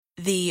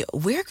The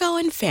we're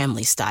going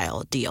family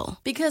style deal.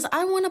 Because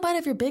I want a bite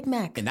of your Big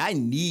Mac. And I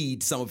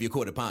need some of your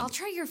quarter pound. I'll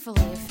try your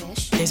filet of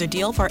fish. There's a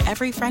deal for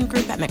every friend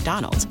group at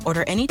McDonald's.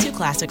 Order any 2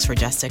 classics for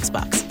just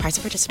 $6. Price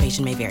of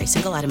participation may vary.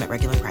 Single item at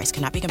regular price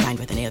cannot be combined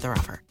with any other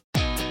offer.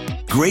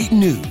 Great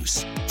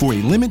news. For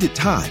a limited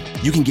time,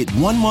 you can get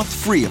 1 month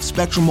free of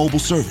Spectrum Mobile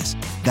service.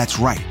 That's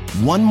right,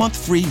 1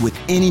 month free with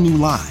any new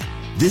line.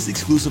 This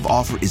exclusive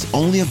offer is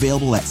only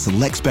available at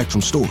select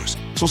Spectrum stores,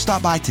 so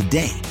stop by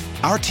today.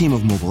 Our team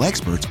of mobile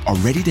experts are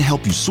ready to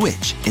help you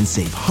switch and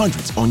save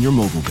hundreds on your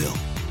mobile bill.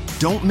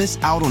 Don't miss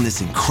out on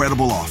this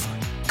incredible offer.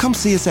 Come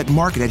see us at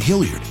Market at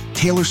Hilliard,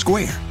 Taylor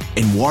Square,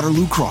 and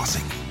Waterloo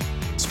Crossing.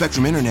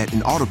 Spectrum Internet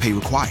and autopay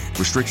required.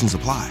 Restrictions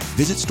apply.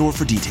 Visit store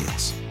for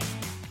details.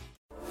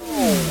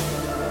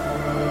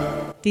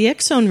 The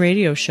X Zone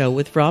Radio Show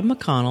with Rob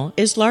McConnell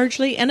is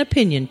largely an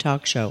opinion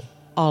talk show.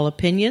 All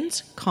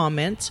opinions,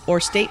 comments,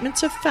 or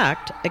statements of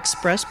fact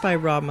expressed by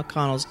Rob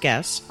McConnell's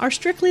guests are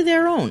strictly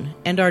their own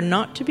and are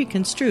not to be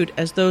construed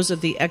as those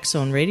of the X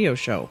Zone Radio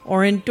Show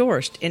or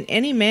endorsed in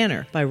any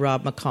manner by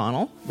Rob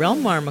McConnell,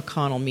 Relmar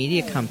McConnell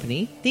Media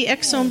Company, the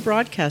X Zone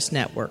Broadcast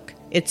Network,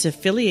 its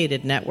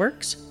affiliated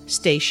networks,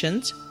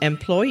 stations,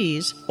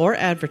 employees, or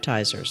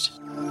advertisers.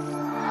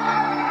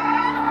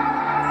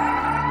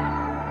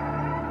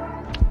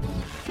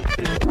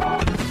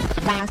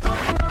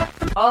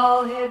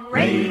 All Hit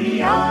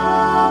Radio.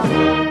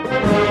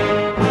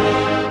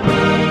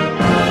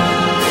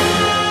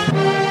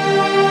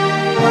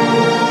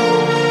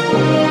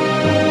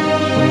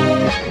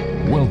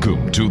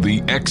 Welcome to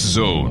the X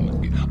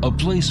Zone, a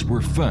place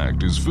where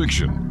fact is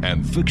fiction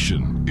and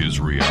fiction is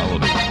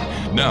reality.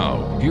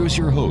 Now, here's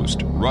your host,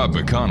 Rob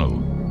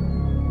McConnell.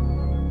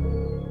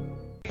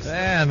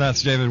 And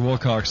that's David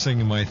Wilcox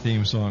singing my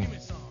theme song,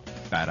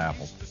 Bad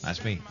Apple.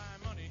 That's me.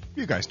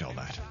 You guys know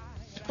that.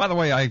 By the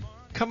way, I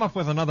come up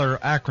with another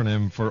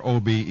acronym for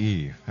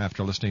OBE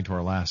after listening to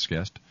our last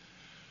guest.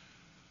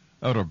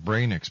 Out of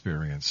brain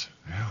experience.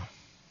 Yeah.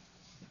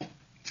 I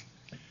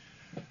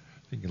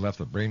think you left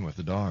the brain with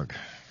the dog.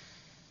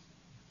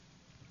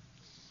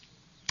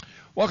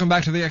 Welcome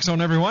back to the X Zone,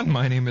 everyone.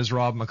 My name is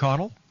Rob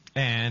McConnell,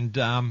 and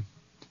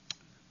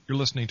you're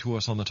listening to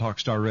us on the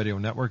Talkstar Radio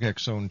Network,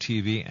 X Zone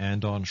TV,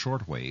 and on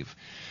shortwave.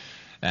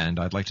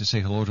 And I'd like to say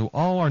hello to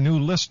all our new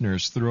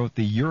listeners throughout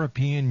the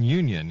European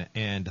Union.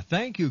 And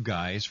thank you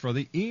guys for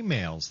the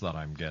emails that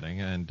I'm getting.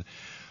 And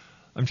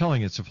I'm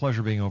telling you, it's a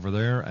pleasure being over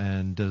there.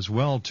 And as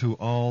well to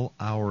all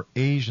our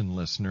Asian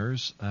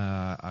listeners,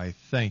 I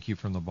thank you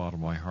from the bottom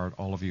of my heart,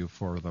 all of you,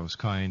 for those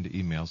kind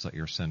emails that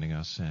you're sending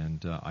us.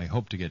 And I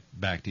hope to get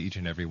back to each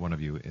and every one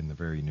of you in the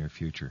very near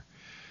future.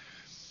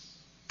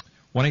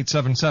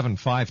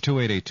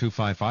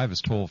 1-877-528-8255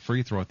 is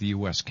toll-free throughout the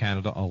U.S.,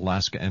 Canada,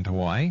 Alaska, and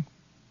Hawaii.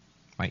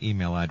 My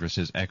email address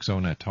is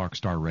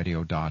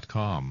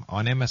xzone@talkstarradio.com.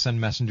 On MSN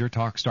Messenger,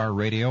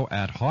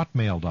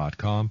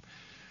 talkstarradio@hotmail.com.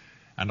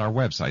 And our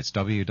websites,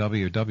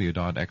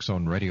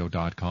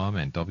 www.xzoneradio.com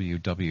and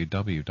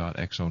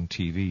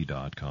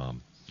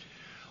www.xzonetv.com.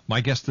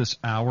 My guest this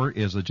hour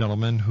is a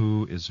gentleman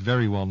who is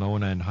very well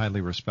known and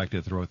highly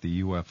respected throughout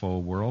the UFO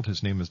world.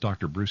 His name is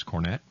Dr. Bruce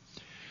Cornett.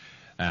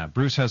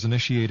 Bruce has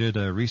initiated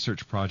a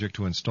research project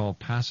to install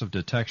passive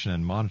detection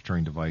and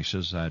monitoring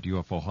devices at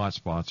UFO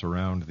hotspots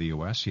around the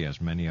U.S. He has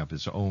many of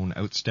his own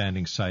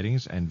outstanding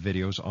sightings and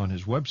videos on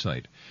his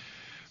website.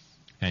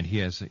 And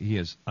he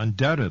is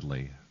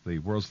undoubtedly the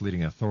world's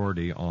leading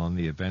authority on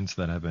the events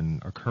that have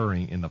been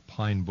occurring in the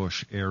Pine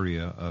Bush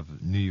area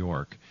of New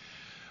York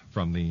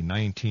from the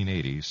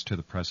 1980s to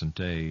the present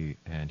day.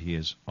 And he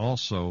is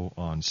also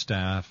on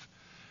staff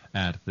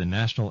at the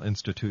National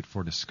Institute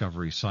for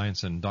Discovery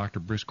Science. And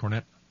Dr. Bruce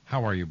Cornett,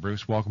 how are you,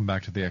 Bruce? Welcome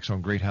back to the X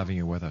Zone. Great having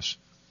you with us.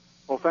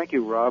 Well, thank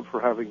you, Rob, for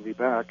having me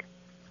back.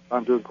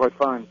 I'm doing quite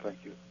fine,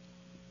 thank you.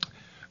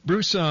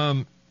 Bruce,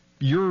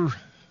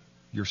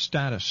 your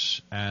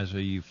status as a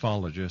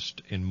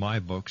ufologist in my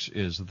books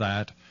is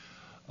that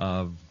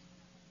of...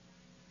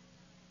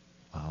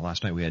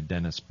 last night we had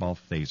Dennis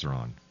Balthaser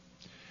on.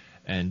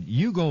 And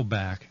you go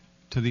back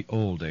to the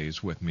old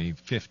days with me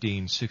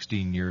 15,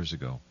 16 years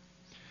ago.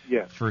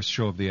 Yes. First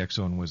show of the X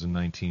Zone was in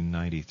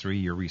 1993.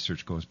 Your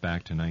research goes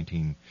back to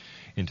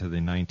into the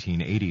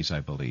 1980s, I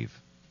believe.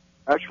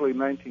 Actually,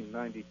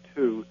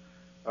 1992,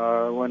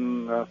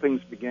 when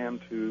things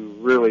began to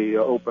really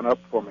open up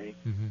for me.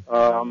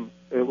 Mm-hmm.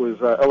 It was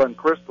Ellen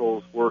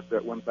Crystal's work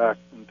that went back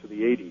into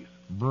the 80s.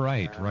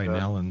 Right. And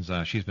Ellen's,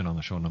 she's been on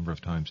the show a number of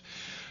times.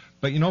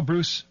 But, you know,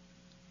 Bruce,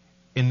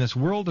 in this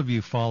world of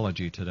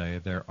ufology today,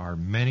 there are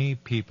many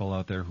people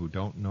out there who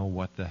don't know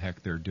what the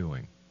heck they're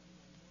doing.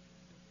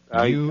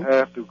 I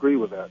have to agree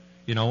with that.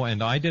 You know,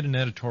 and I did an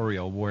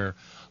editorial where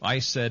I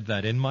said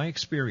that in my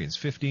experience,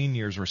 15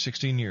 years or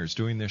 16 years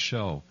doing this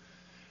show,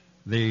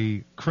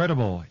 the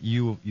credible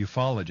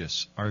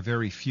ufologists are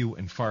very few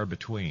and far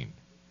between.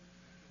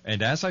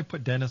 And as I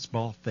put Dennis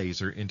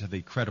Balthaser into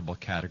the credible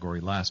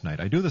category last night,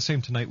 I do the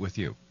same tonight with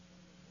you.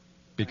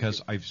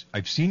 Because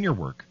I've seen your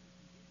work.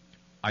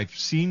 I've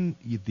seen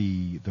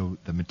the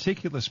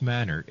meticulous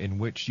manner in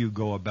which you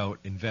go about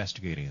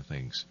investigating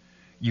things.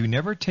 You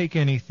never take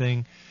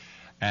anything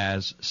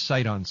as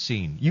sight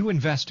unseen. You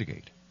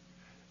investigate.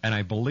 And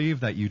I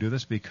believe that you do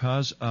this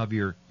because of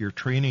your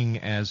training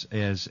as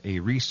a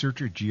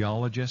researcher,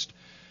 geologist,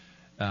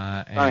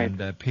 and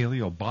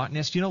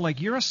paleobotanist. You know,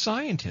 like you're a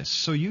scientist,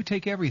 so you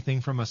take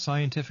everything from a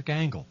scientific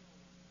angle.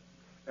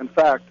 In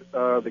fact,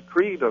 the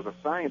creed of a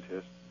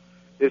scientist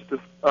is to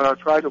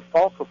try to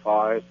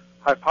falsify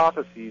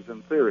hypotheses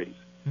and theories.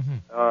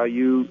 Mm-hmm.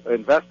 You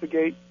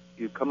investigate,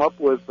 you come up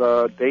with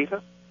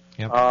data,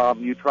 yep.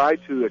 You try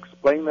to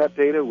explain that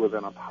data with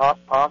an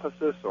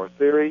hypothesis or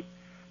theory,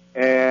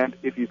 and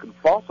if you can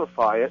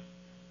falsify it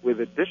with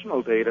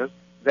additional data,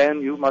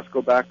 then you must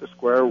go back to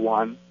square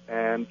one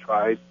and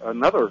try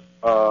another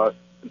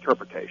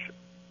interpretation.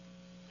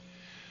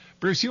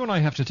 Bruce, you and I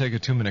have to take a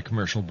 2-minute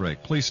commercial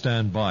break. Please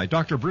stand by.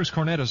 Dr. Bruce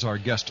Cornett is our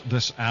guest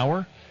this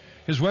hour.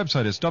 His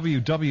website is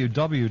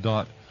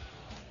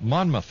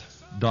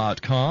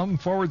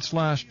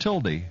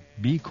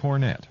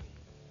www.monmouth.com/B-Cornett.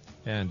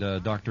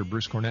 And Dr.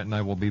 Bruce Cornett and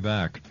I will be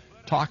back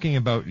talking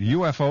about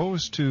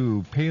UFOs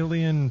to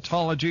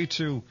paleontology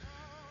to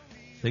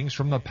things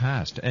from the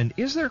past. And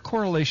is there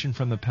correlation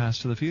from the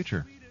past to the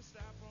future?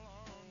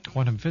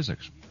 Quantum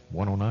Physics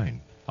 109.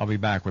 I'll be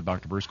back with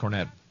Dr. Bruce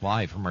Cornett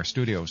live from our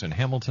studios in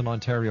Hamilton,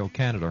 Ontario,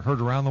 Canada.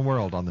 Heard around the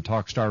world on the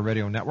Talkstar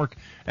Radio Network,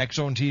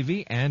 X-Zone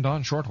TV, and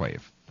on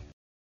shortwave.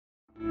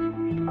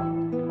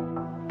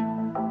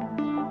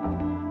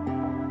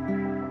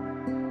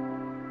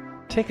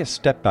 Take a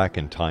step back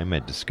in time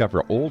and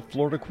discover old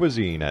Florida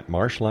cuisine at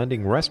Marsh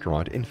Landing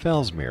Restaurant in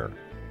Fellsmere.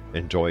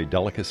 Enjoy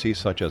delicacies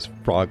such as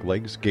frog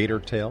legs, gator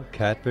tail,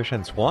 catfish,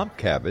 and swamp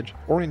cabbage,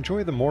 or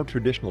enjoy the more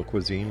traditional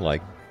cuisine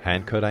like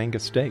hand-cut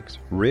Angus steaks,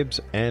 ribs,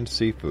 and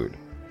seafood.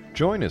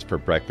 Join us for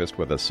breakfast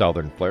with a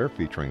southern flair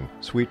featuring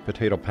sweet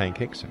potato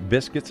pancakes,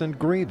 biscuits, and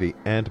gravy,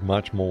 and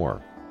much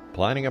more.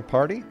 Planning a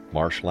party?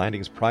 Marsh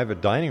Landing's private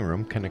dining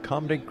room can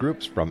accommodate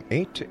groups from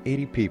 8 to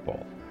 80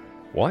 people.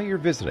 While you're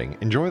visiting,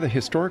 enjoy the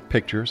historic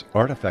pictures,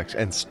 artifacts,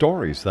 and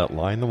stories that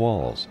line the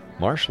walls.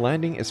 Marsh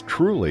Landing is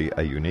truly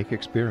a unique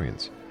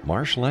experience.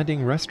 Marsh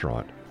Landing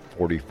Restaurant,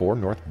 44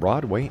 North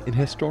Broadway in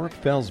historic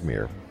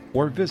Fellsmere,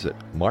 or visit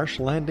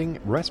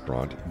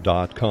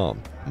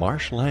marshlandingrestaurant.com.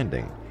 Marsh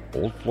Landing,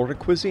 Old Florida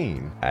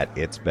cuisine at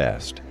its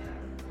best.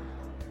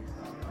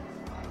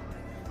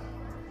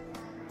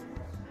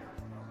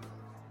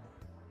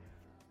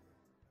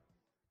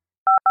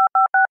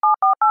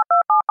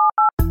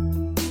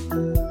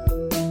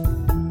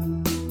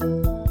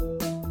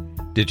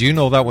 Did you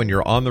know that when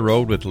you're on the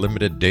road with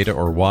limited data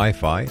or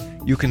Wi-Fi,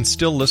 you can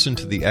still listen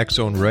to the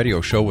X-Zone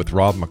Radio Show with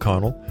Rob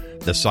McConnell,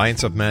 The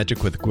Science of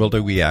Magic with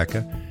Gwilda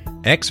Wiyaka,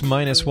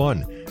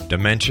 X-1,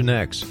 Dimension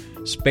X,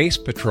 Space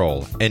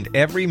Patrol, and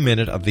every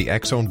minute of the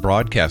X-Zone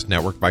Broadcast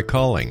Network by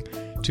calling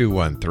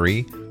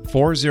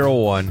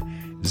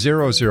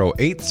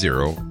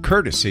 213-401-0080,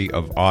 courtesy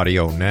of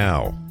Audio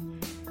Now.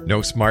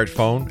 No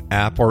smartphone,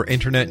 app, or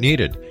internet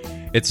needed.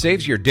 It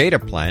saves your data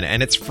plan,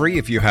 and it's free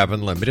if you have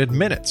unlimited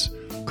minutes.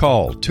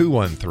 Call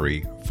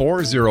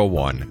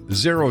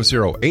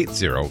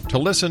 213-401-0080 to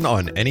listen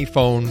on any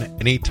phone,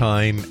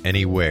 anytime,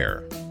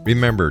 anywhere.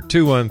 Remember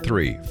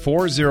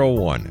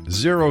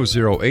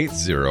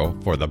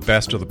 213-401-0080 for the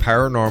best of the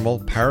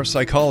paranormal,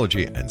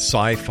 parapsychology, and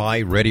sci-fi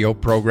radio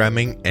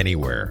programming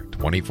anywhere,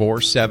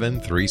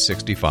 24/7,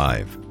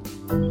 365.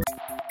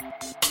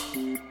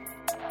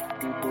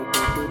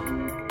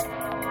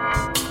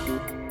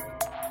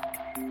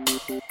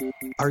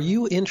 Are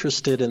you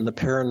interested in the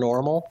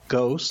paranormal,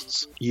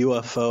 ghosts,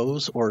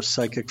 UFOs, or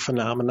psychic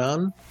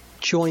phenomenon?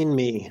 Join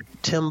me,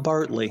 Tim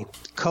Bartley,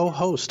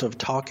 co-host of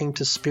Talking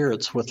to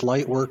Spirits with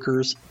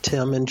Lightworkers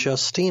Tim and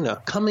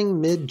Justina,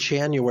 coming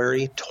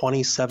mid-January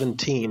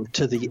 2017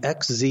 to the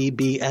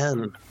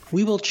XZBN.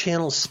 We will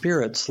channel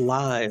spirits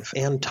live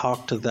and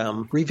talk to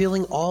them,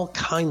 revealing all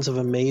kinds of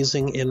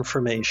amazing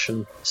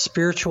information.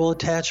 Spiritual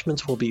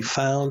attachments will be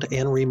found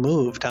and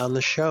removed on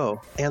the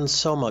show, and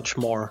so much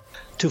more.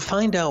 To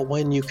find out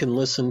when you can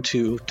listen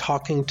to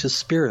Talking to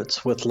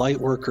Spirits with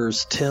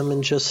Lightworkers Tim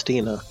and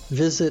Justina,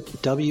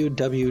 visit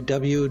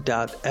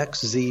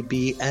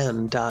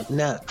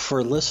www.xzbn.net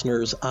for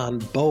listeners on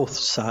both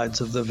sides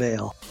of the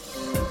veil.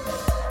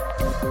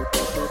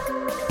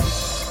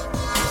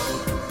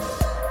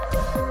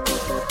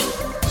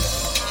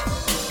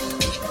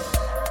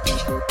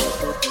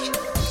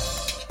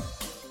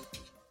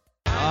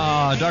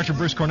 Dr.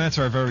 Bruce Cornett's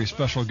our very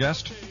special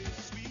guest.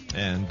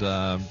 And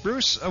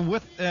Bruce,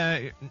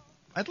 I'd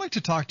like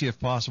to talk to you, if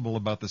possible,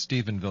 about the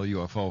Stephenville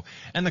UFO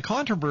and the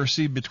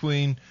controversy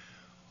between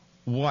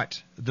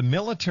what the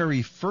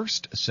military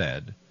first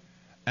said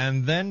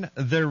and then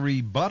their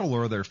rebuttal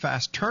or their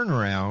fast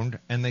turnaround,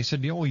 and they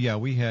said, oh, yeah,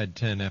 we had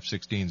 10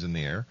 F-16s in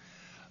the air.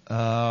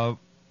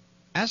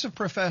 As a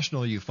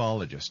professional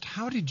ufologist,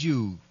 how did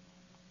you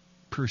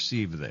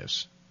perceive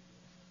this?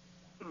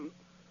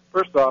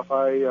 First off,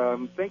 I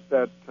think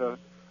that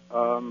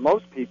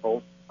most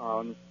people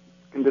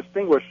can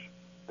distinguish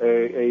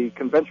a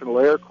conventional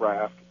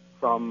aircraft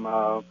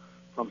from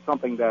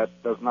something that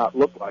does not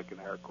look like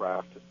an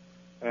aircraft.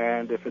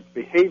 And if it's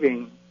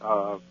behaving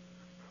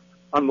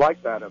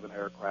unlike that of an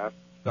aircraft,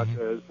 such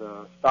as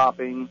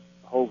stopping,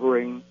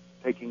 hovering,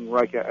 taking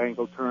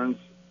right-angle turns,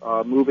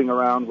 moving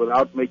around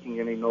without making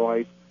any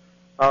noise,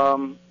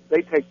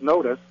 they take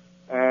notice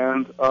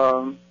and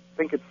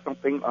think it's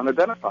something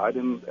unidentified,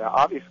 and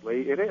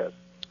obviously it is.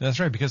 That's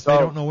right, because they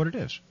don't know what it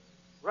is.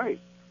 Right.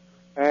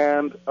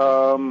 And,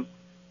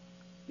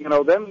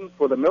 then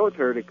for the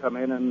military to come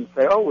in and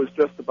say, oh, it was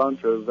just a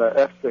bunch of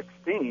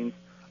F-16s,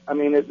 I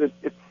mean,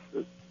 it's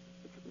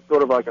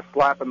sort of like a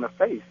slap in the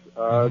face,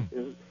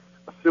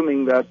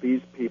 assuming that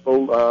these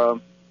people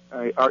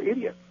are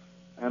idiots.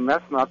 And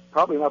that's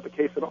probably not the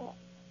case at all.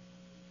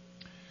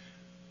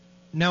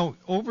 Now,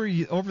 over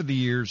the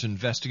years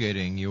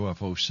investigating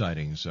UFO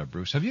sightings,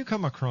 Bruce, have you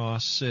come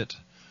across it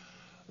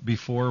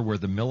before where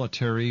the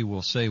military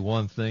will say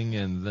one thing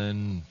and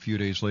then a few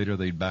days later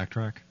they'd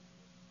backtrack?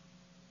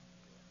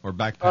 Or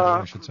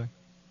backpedal, I should say?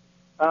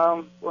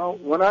 Well,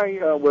 when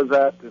I was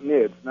at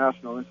NIDS,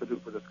 National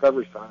Institute for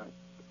Discovery Science,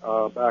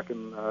 back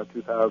in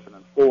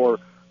 2004,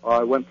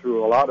 I went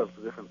through a lot of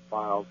different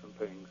files and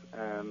things,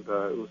 and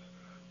it was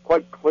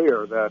quite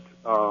clear that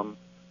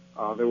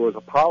there was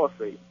a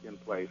policy in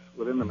place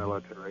within the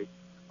military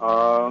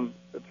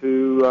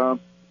to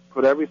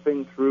put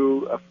everything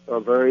through a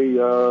very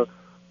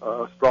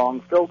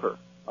strong filter.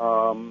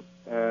 And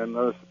in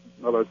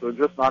other words, they're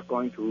just not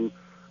going to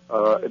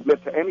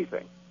admit to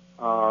anything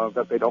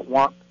that they don't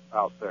want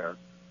out there.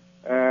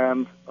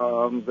 And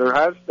there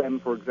has been,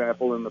 for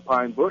example, in the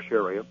Pine Bush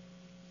area,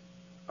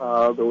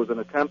 there was an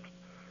attempt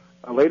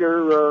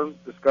later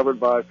discovered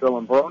by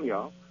Phil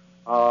Imbrogno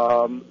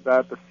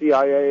that the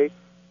CIA,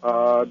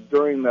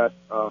 during that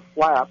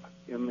flap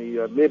in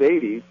the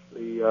mid-'80s,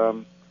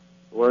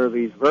 where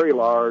these very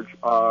large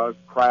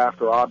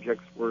craft or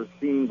objects were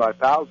seen by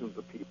thousands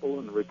of people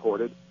and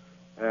reported,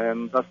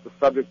 and thus the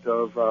subject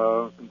of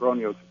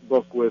Imbrogno's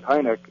book with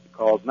Hynek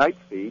called Night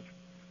Siege,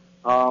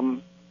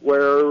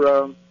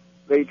 where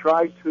they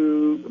tried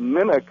to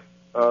mimic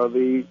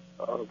the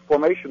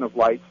formation of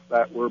lights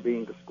that were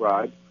being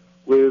described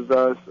with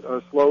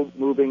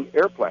slow-moving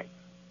airplanes,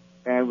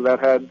 and that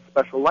had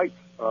special lights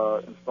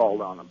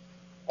installed on them,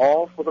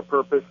 all for the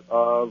purpose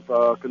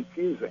of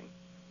confusing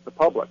the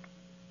public.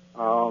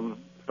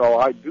 So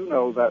I do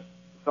know that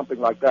something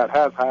like that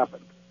has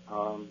happened.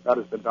 That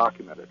has been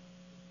documented.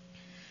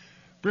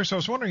 Bruce, I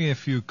was wondering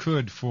if you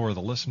could, for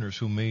the listeners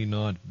who may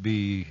not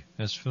be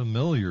as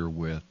familiar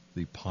with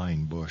the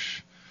Pine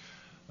Bush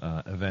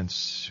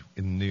events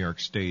in New York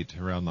State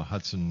around the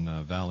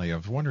Hudson Valley, I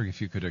was wondering if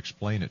you could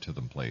explain it to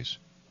them, please.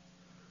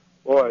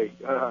 Boy,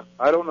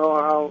 I don't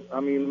know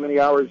many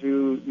hours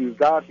you've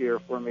got here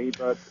for me,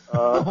 but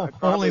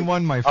only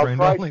one, my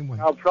friend. Only one.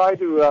 I'll try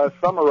to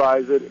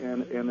summarize it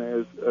in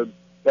as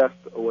best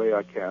a way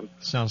I can.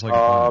 Sounds like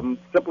a plan.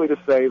 Simply to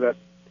say that.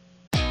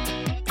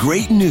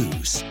 Great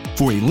news!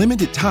 For a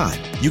limited time,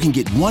 you can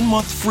get 1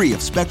 month free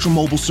of Spectrum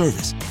Mobile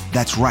service.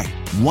 That's right,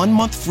 1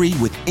 month free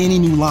with any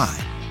new line.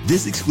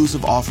 This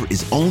exclusive offer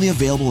is only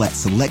available at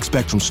select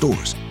Spectrum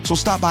stores, so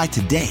stop by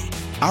today.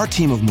 Our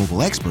team of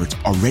mobile experts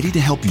are ready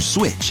to help you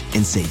switch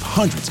and save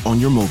hundreds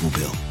on your mobile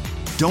bill.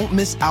 Don't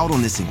miss out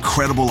on this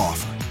incredible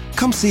offer.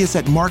 Come see us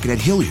at Market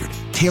at Hilliard,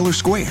 Taylor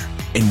Square,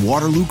 and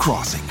Waterloo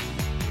Crossing.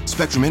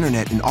 Spectrum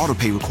Internet and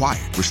autopay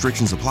required.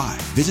 Restrictions apply.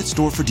 Visit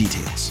store for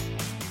details.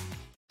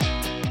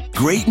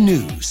 Great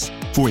news!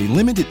 For a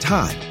limited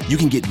time, you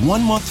can get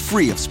 1 month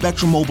free of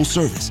Spectrum Mobile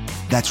service.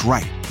 That's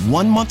right,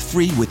 1 month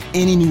free with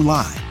any new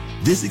line.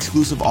 This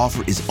exclusive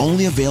offer is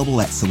only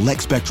available at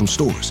select Spectrum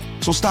stores,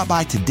 so stop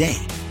by today.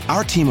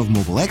 Our team of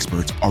mobile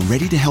experts are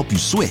ready to help you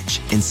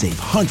switch and save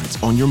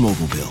hundreds on your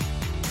mobile bill.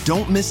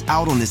 Don't miss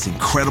out on this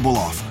incredible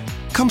offer.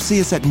 Come see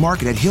us at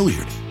Market at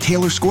Hilliard,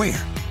 Taylor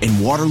Square,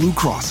 and Waterloo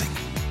Crossing.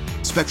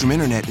 Spectrum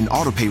Internet and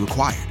autopay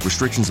required.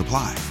 Restrictions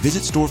apply.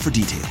 Visit store for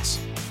details.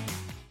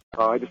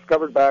 I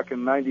discovered back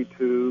in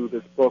 '92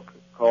 this book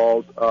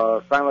called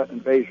Silent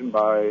Invasion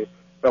by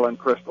Llewellyn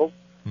Crystal,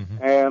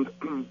 and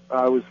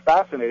I was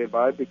fascinated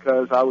by it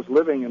because I was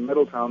living in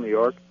Middletown, New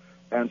York,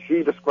 and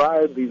she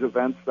described these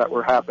events that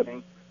were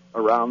happening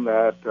around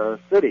that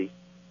city.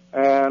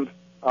 And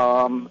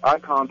I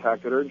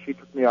contacted her, and she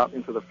took me out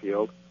into the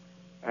field.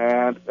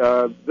 And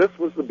this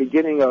was the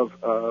beginning of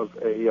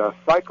a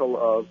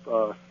cycle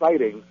of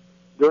sightings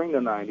during the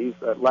 90s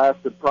that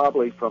lasted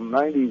probably from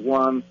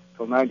 91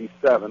 till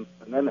 97,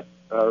 and then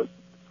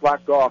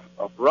slacked off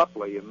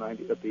abruptly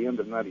at the end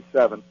of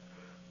 97,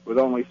 with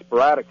only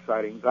sporadic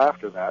sightings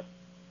after that.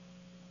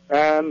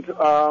 And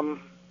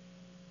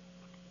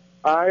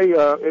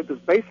it was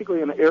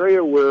basically an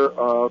area where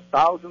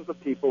thousands of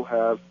people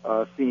have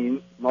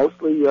seen,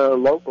 mostly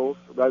locals,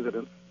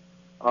 residents,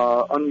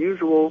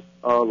 unusual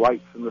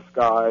lights in the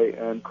sky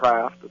and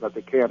craft that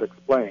they can't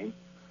explain.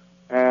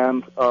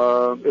 And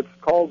it's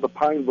called the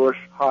Pine Bush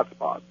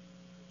Hotspot.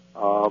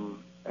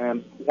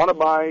 And one of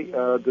my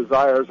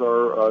desires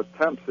or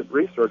attempts at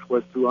research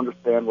was to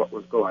understand what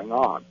was going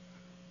on.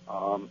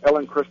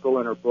 Ellen Crystal,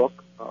 in her book,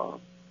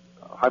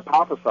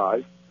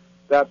 hypothesized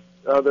that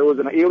there was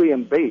an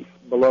alien base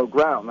below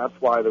ground. That's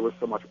why there was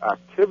so much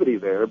activity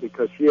there,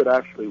 because she had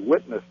actually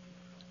witnessed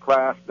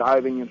craft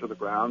diving into the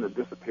ground and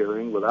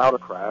disappearing without a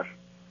crash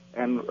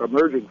and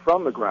emerging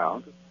from the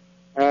ground.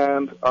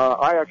 And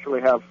I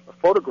actually have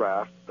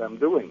photographed them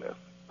doing this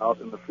out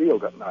in the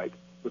field at night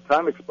with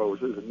time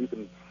exposures, and you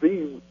can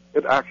see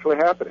it actually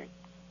happening.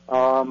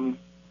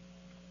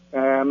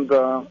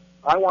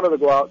 I wanted to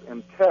go out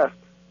and test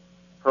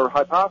her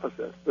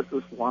hypothesis. This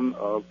is one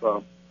of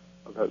the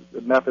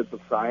methods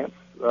of science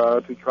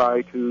to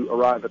try to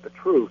arrive at the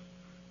truth.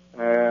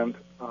 And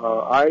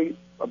I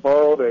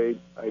borrowed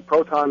a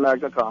proton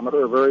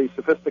magnetometer, a very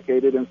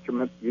sophisticated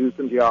instrument used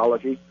in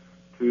geology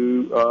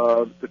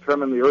to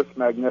determine the Earth's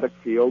magnetic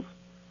fields.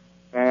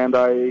 And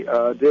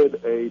I did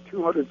a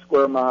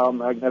 200-square-mile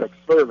magnetic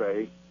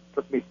survey. It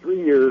took me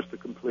 3 years to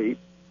complete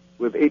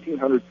with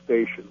 1,800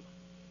 stations.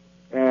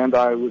 And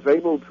I was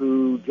able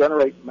to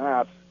generate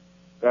maps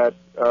that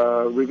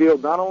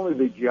revealed not only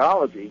the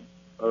geology,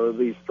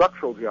 the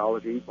structural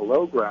geology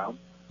below ground,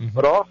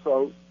 but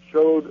also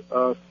showed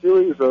a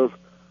series of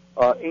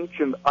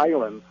ancient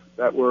islands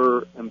that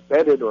were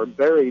embedded or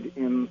buried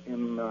in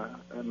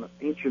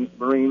ancient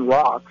marine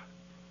rocks.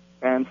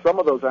 And some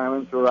of those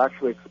islands are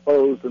actually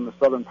exposed in the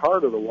southern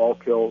part of the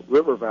Wallkill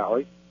River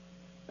Valley,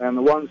 and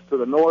the ones to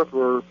the north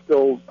were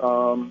still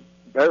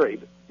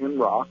buried in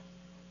rock.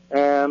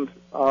 And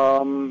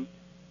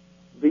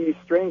these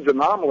strange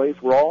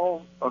anomalies were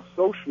all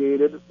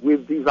associated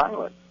with these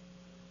islands.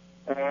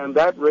 And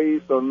that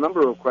raised a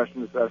number of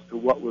questions as to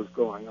what was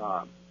going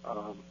on.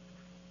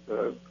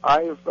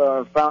 I've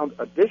found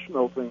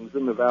additional things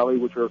in the valley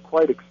which are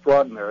quite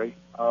extraordinary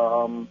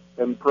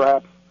and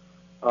perhaps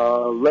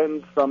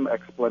lend some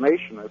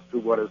explanation as to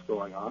what is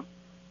going on.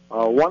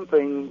 One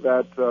thing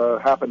that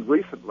happened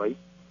recently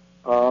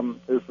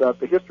is that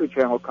the History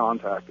Channel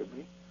contacted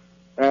me,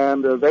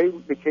 and they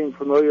became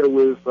familiar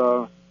with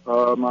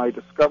my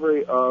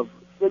discovery of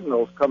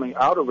signals coming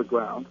out of the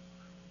ground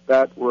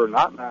that were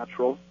not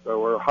natural, that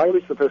were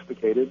highly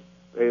sophisticated.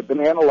 They had been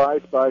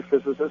analyzed by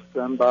physicists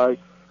and by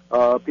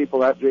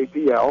people at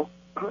JPL,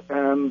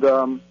 and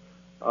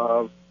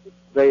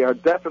they are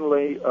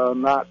definitely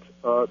not.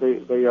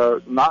 They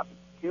are not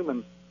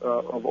human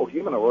of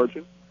human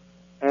origin,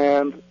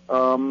 and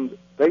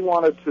they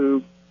wanted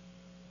to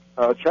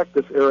check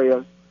this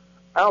area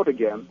out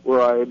again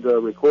where I had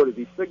recorded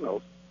these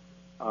signals.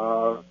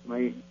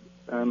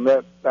 And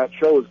that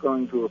show is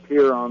going to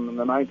appear on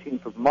the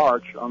 19th of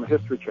March on the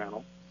History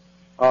Channel.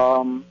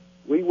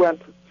 We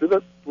went to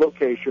the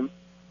location,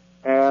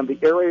 and the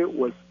area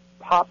was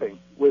popping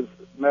with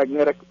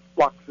magnetic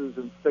fluxes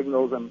and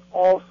signals, and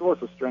all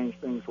sorts of strange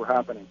things were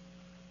happening.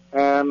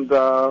 And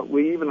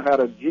we even had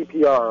a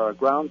GPR, a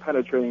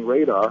ground-penetrating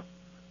radar,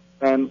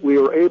 and we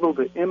were able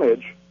to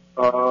image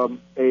an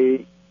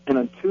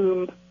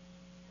entombed,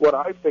 what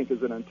I think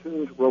is an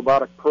entombed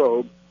robotic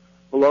probe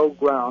below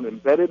ground,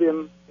 embedded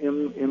in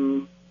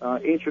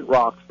ancient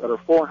rocks that are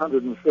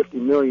 450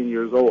 million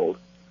years old.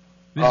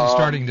 This is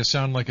starting to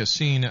sound like a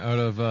scene out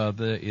of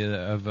the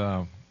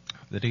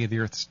Day the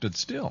Earth Stood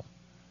Still.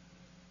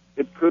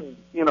 It could,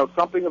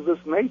 something of this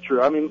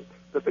nature. I mean,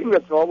 the thing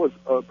that's always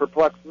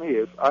perplexed me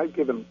is I've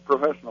given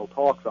professional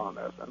talks on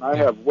this, and I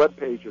have web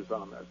pages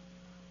on this,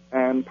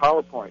 and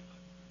PowerPoints.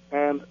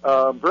 And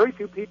very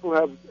few people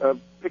have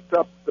picked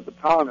up the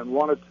baton and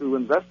wanted to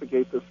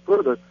investigate this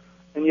further.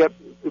 And yet,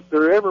 if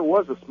there ever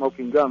was a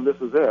smoking gun, this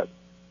is it.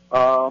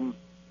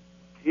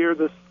 Here,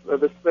 this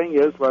thing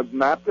is. I've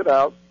mapped it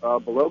out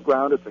below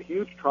ground. It's a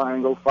huge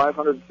triangle,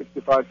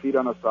 565 feet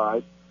on a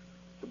side,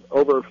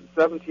 over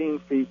 17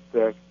 feet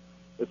thick.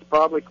 It's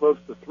probably close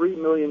to 3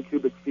 million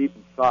cubic feet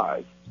in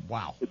size.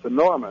 Wow! It's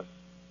enormous,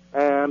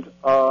 and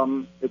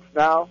it's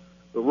now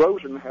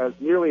erosion has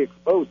nearly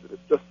exposed it.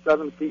 It's just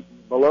 7 feet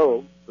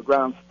below the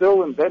ground,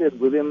 still embedded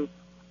within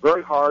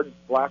very hard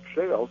black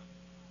shales.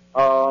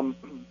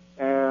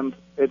 And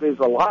it is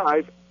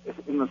alive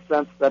in the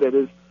sense that it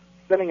is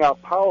sending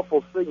out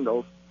powerful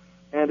signals,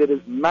 and it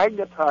is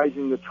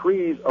magnetizing the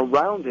trees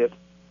around it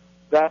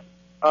that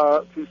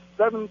to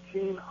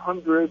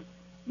 1,700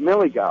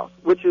 milligauss,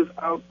 which is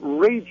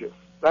outrageous.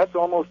 That's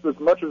almost as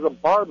much as a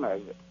bar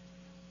magnet.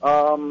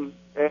 And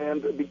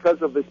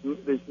because of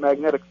these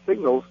magnetic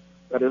signals,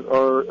 that is,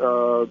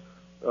 or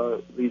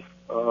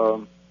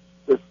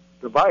this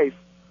device,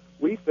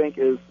 we think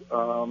is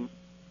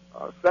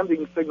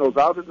sending signals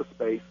out into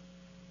space,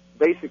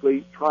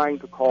 basically trying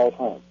to call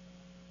home.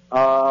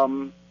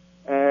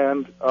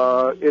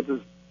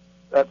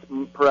 That's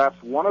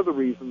perhaps one of the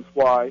reasons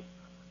why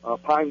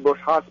Pine Bush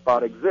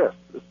Hotspot exists,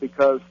 is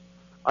because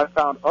I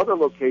found other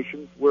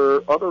locations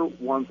where other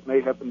ones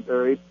may have been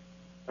buried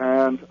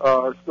and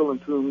are still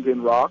entombed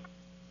in rock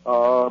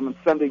and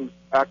sending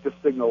active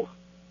signals.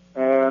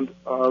 And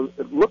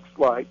it looks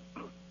like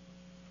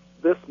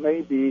this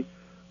may be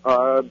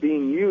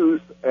being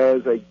used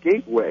as a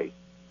gateway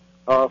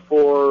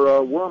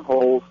for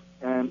wormholes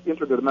and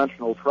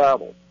interdimensional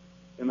travel,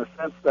 in the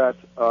sense that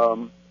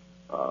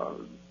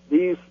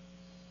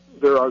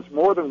there is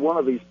more than one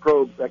of these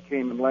probes that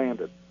came and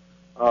landed.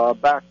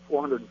 back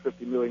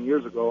 450 million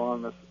years ago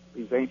on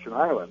these ancient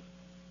islands.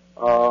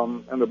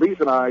 And the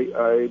reason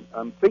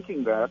I'm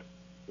thinking that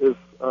is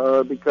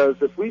because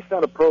if we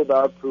sent a probe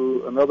out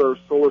to another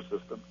solar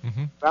system,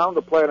 found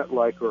a planet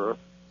like Earth,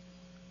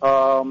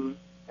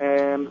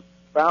 and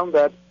found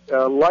that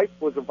life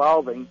was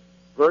evolving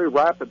very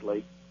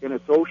rapidly in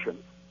its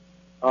oceans,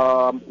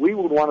 we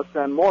would want to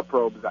send more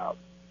probes out.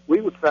 We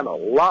would send a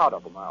lot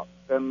of them out,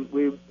 and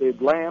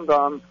they'd land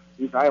on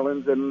these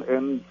islands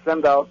and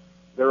send out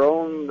their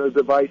own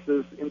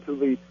devices into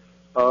the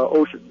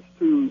oceans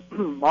to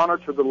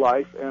monitor the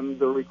life and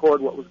to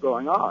record what was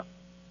going on.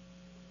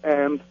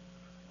 And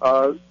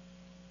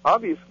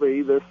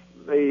obviously,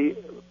 they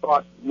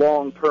thought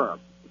long term.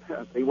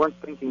 They weren't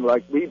thinking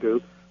like we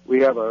do.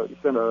 We have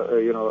sent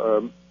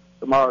the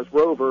Mars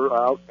rover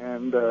out,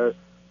 and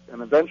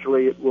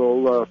eventually it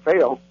will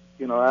fail.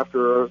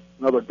 After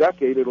another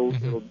decade,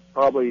 it'll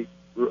probably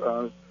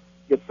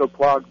get so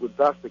clogged with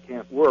dust it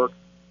can't work.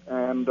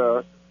 And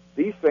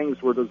these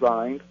things were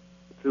designed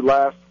to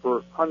last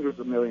for hundreds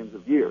of millions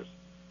of years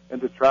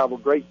and to travel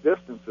great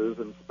distances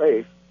in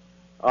space.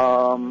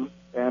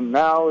 And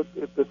now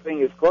the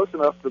thing is close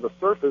enough to the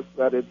surface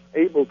that it's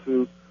able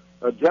to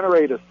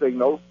generate a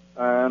signal.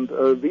 And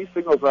these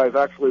signals I've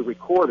actually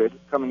recorded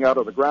coming out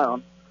of the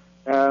ground,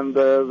 and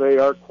they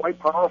are quite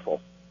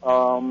powerful.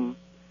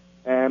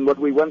 And when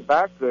we went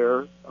back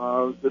there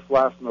this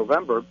last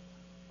November,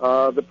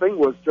 the thing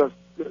was just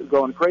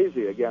going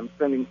crazy again,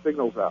 sending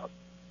signals out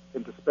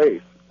into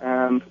space.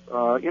 And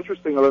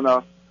interestingly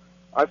enough,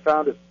 I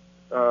found it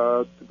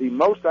to be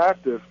most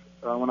active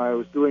when I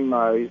was doing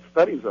my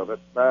studies of it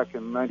back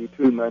in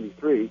 92,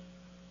 93,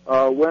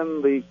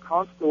 when the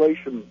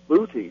constellation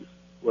Bootes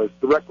was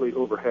directly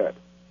overhead.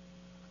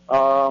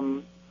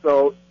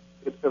 So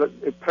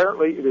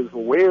apparently it is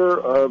aware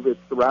of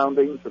its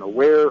surroundings and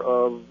aware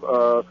of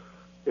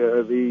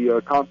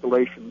the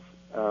constellations,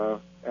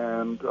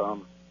 and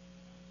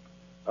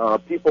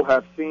people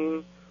have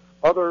seen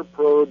other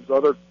probes,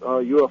 other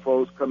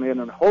UFOs come in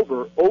and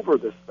hover over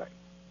this thing,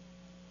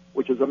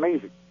 which is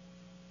amazing,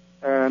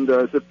 and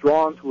as if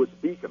drawn to its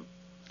beacon.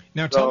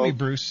 Now, tell me,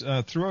 Bruce,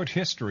 throughout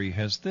history,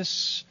 has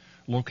this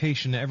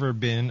location ever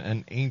been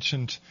an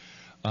ancient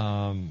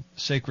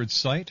sacred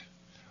site?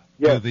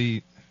 Yes.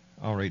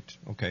 All right,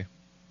 okay.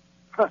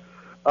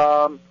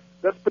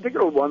 This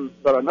particular one,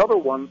 but another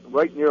one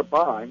right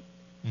nearby,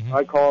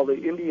 I call the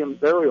Indian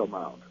Burial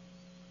Mound.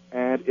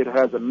 And it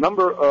has a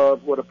number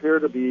of what appear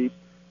to be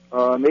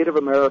Native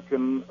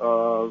American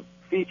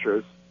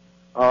features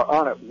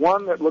on it.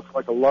 One that looks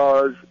like a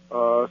large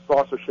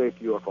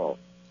saucer-shaped UFO.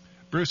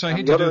 Bruce, I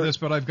hate to do this,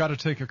 but I've got to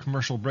take a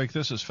commercial break.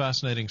 This is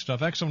fascinating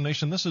stuff. X-Zone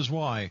Nation, this is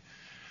why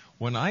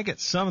when I get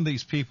some of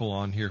these people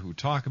on here who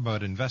talk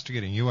about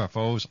investigating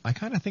UFOs, I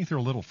kind of think they're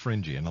a little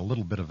fringy and a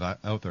little bit of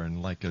out there,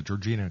 and like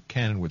Georgina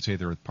Cannon would say,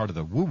 they're part of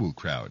the woo-woo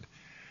crowd.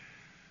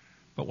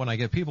 But when I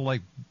get people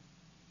like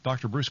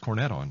Dr. Bruce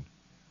Cornett on,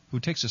 who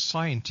takes a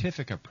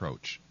scientific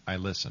approach, I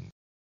listen.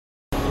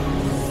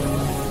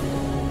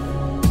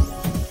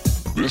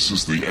 This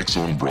is the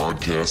X-Zone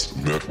Broadcast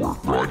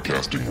Network,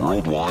 broadcasting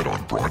worldwide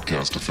on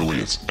broadcast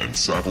affiliates and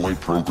satellite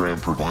program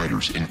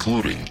providers,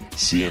 including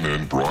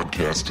CNN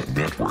Broadcast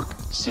Network,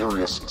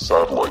 Sirius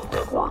Satellite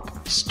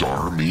Network,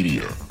 Star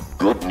Media,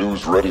 Good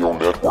News Radio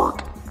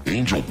Network,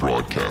 Angel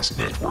Broadcast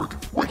Network,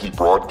 Wiki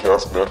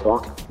Broadcast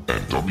Network,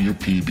 and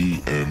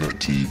WPBN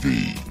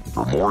TV.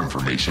 For more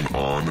information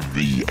on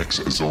the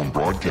X-Zone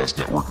Broadcast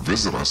Network,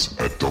 visit us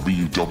at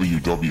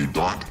www.xzbn.net.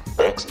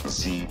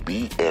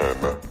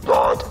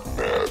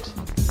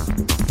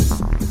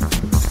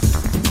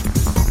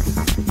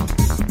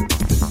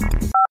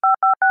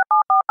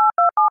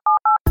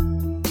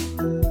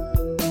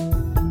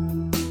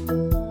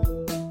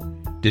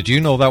 Did you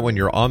know that when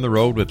you're on the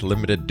road with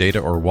limited data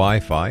or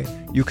Wi-Fi,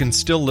 you can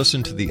still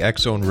listen to the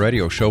X-Zone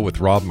Radio Show with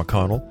Rob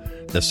McConnell,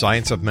 The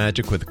Science of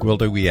Magic with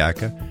Gwilda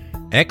Wiyaka,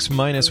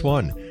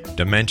 X-1,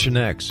 Dimension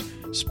X,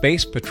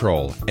 Space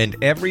Patrol, and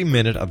every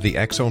minute of the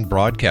X-Zone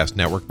Broadcast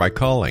Network by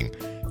calling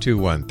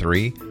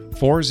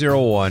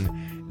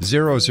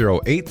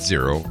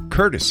 213-401-0080,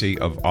 courtesy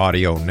of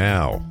Audio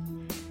Now.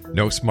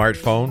 No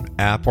smartphone,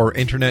 app, or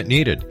internet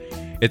needed.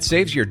 It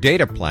saves your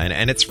data plan,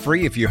 and it's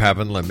free if you have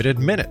unlimited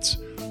minutes.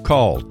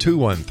 Call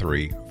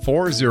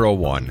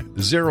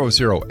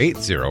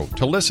 213-401-0080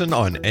 to listen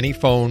on any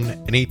phone,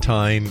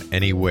 anytime,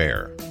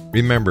 anywhere.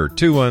 Remember,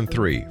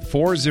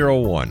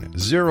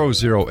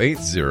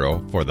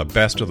 213-401-0080 for the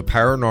best of the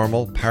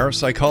paranormal,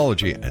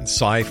 parapsychology, and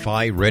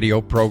sci-fi radio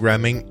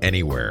programming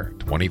anywhere,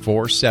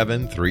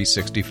 24/7,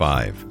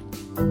 365.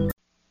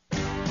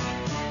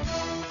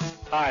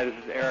 Hi, this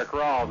is Eric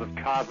Rawls of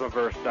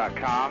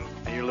Cosmoverse.com,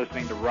 and you're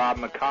listening to Rob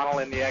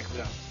McConnell in the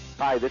X-Zone.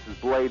 Hi, this is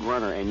Blade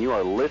Runner, and you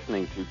are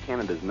listening to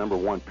Canada's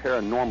 #1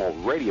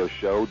 paranormal radio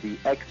show, The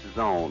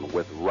X-Zone,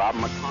 with Rob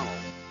McConnell.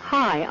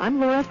 Hi, I'm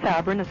Laura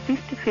Sabrin of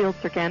Feast to Fields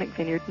Organic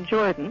Vineyard in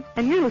Jordan,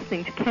 and you're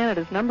listening to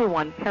Canada's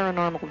 #1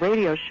 paranormal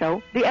radio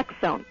show, The X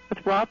Zone,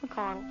 with Rob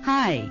McConnell.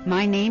 Hi,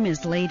 my name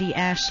is Lady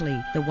Ashley,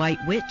 the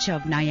White Witch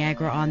of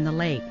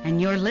Niagara-on-the-Lake,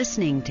 and you're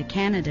listening to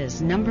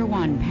Canada's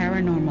 #1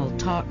 paranormal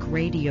talk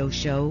radio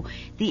show,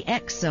 The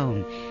X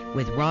Zone,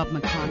 with Rob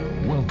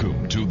McConnell.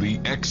 Welcome to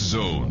The X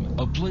Zone,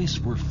 a place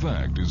where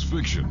fact is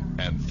fiction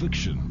and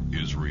fiction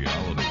is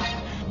reality.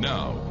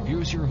 Now,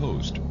 here's your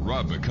host,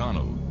 Rob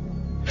McConnell.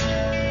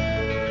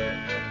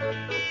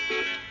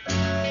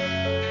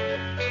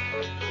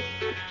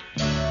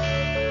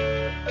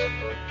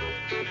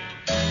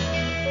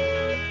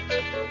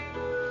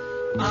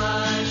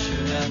 I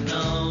should have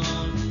known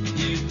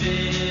you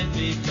bid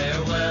me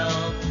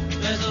farewell.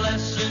 There's a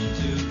lesson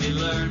to be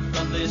learned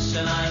from this,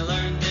 and I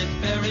learned it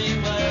very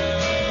well.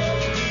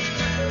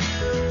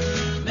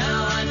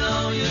 Now I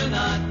know you're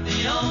not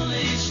the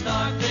only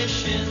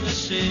starfish in the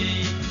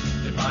sea.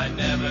 If I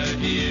never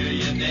hear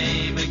your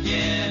name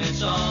again,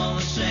 it's all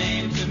the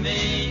same to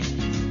me.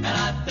 And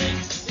I think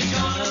it's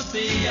gonna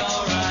be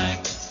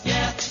alright.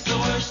 Yeah, the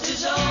worst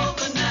is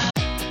over now.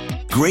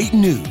 Great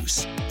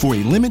news! For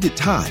a limited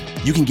time,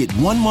 you can get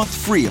 1 month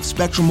free of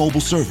Spectrum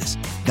Mobile service.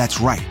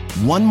 That's right,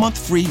 1 month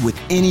free with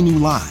any new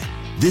line.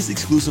 This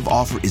exclusive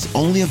offer is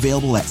only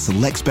available at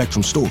select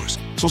Spectrum stores,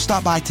 so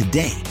stop by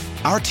today.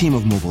 Our team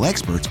of mobile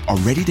experts are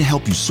ready to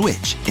help you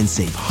switch and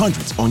save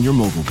hundreds on your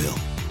mobile bill.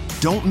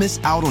 Don't miss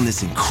out on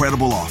this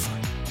incredible offer.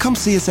 Come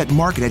see us at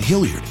Market at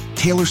Hilliard,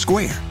 Taylor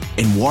Square,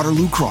 and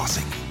Waterloo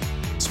Crossing.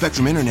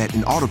 Spectrum Internet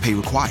and autopay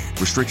required.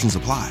 Restrictions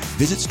apply.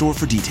 Visit store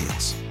for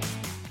details.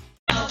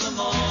 The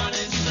morning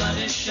sun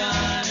is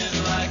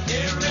shining like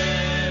a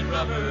red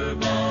rubber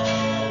ball.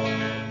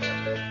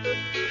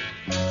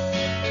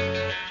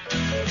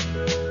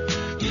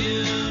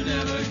 You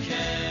never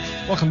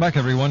can. Welcome back,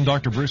 everyone.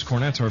 Dr. Bruce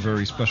Cornett's our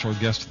very special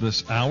guest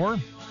this hour.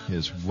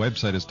 His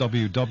website is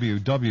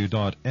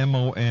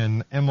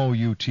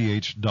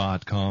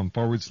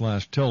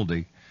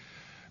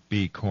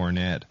www.monmouth.com/B.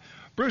 Cornett.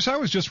 Bruce, I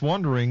was just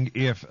wondering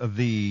if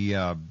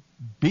the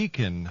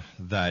beacon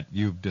that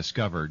you've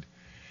discovered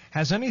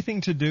has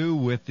anything to do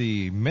with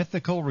the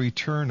mythical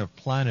return of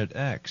Planet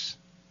X.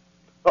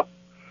 Oh,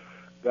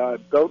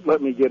 God, don't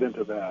let me get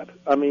into that.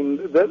 I mean,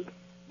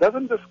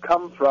 doesn't this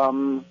come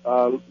from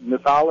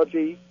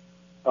mythology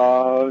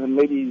and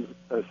maybe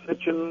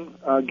Sitchin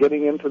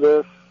getting into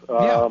this?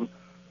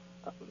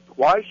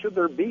 Why should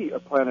there be a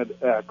Planet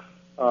X?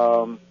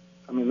 I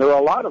mean, there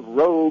are a lot of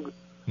rogue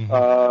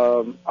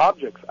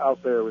objects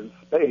out there in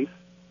space.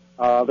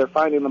 They're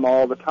finding them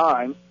all the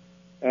time.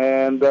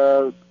 And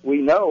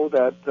we know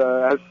that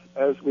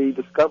as we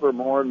discover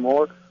more and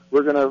more,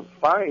 we're going to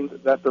find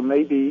that there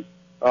may be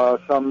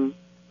some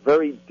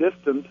very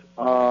distant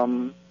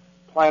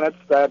planets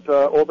that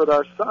orbit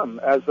our sun,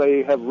 as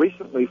they have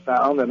recently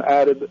found and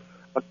added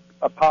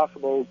a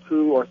possible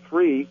 2 or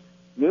 3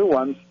 new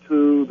ones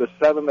to the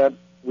 7 that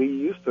we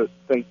used to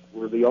think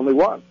were the only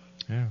ones.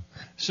 Yeah.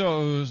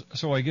 So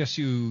I guess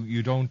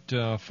you don't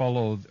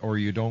follow or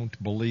you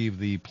don't believe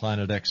the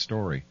Planet X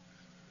story.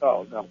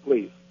 Oh, no,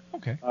 please.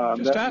 Okay.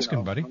 Just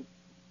asking, buddy.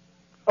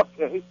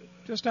 Okay.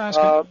 Just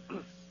asking.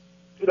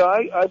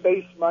 I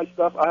base my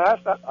stuff. I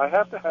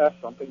have to have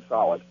something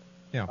solid.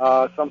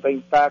 Yeah.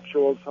 Something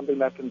factual, something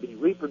that can be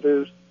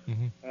reproduced,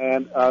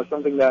 and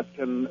something that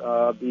can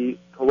be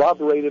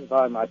corroborated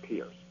by my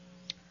peers.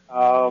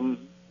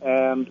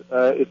 And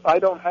if I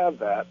don't have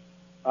that,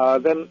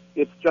 then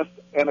it's just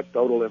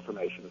anecdotal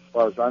information as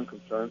far as I'm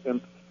concerned.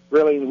 And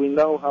really, we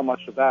know how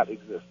much of that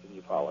exists in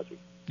ufology.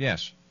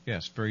 Yes,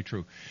 very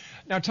true.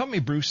 Now tell me,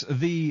 Bruce,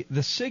 the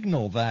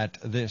signal that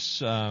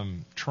this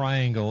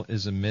triangle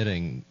is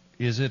emitting,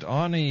 is it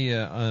on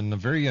a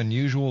very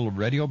unusual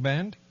radio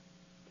band?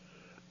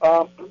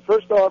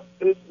 First off,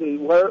 the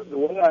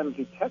way I'm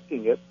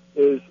detecting it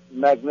is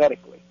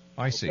magnetically.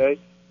 I see. Okay?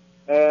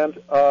 And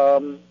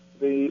my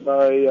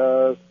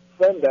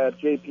friend at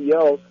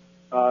JPL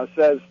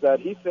says that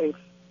he thinks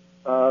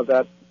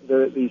that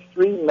these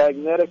 3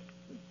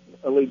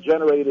 magnetically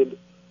generated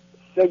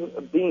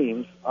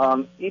beams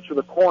on each of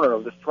the corner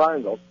of this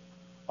triangle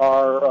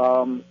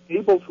are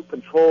able to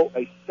control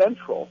a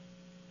central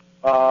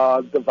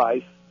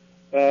device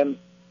and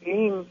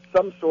aim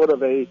some sort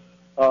of a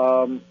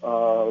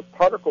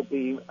particle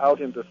beam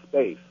out into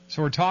space.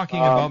 So we're talking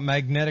about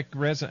magnetic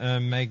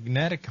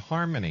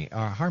harmony,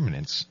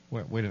 harmonics.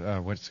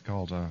 What's it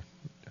called?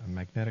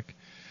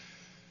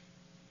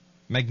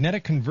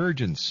 Magnetic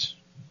convergence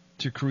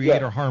to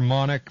create a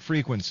harmonic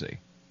frequency.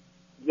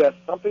 Yes,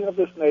 something of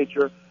this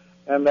nature,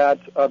 and that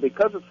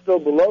because it's still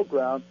below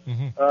ground,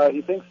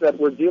 he thinks that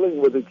we're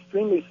dealing with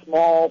extremely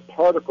small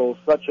particles,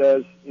 such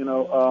as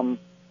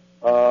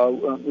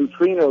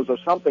neutrinos or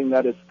something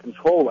that it's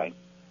controlling.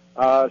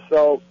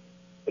 So,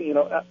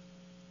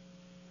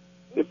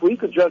 if we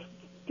could just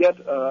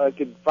I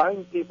could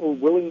find people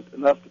willing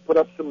enough to put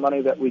up some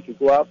money that we could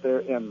go out there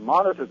and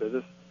monitor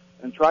this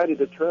and try to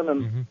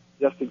determine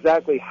just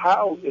exactly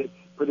how it's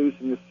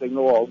producing this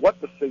signal or what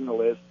the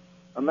signal is.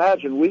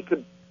 Imagine we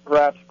could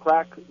perhaps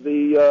crack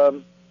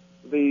the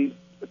the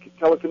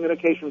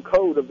telecommunication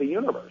code of the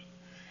universe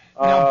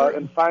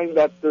and find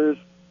that there's,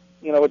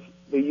 the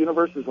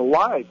universe is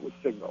alive with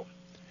signals.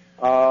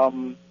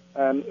 And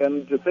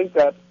to think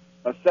that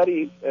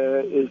SETI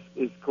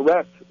is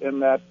correct in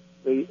that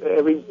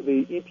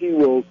the ET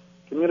will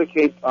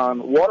communicate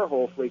on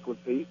waterhole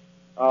frequency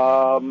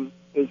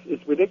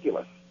is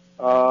ridiculous.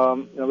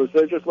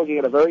 They're just looking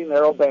at a very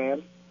narrow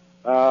band,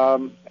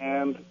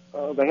 and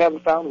they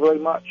haven't found very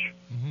much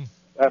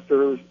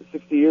after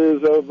 60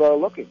 years of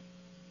looking.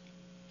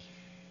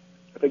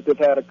 I think they've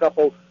had a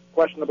couple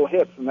questionable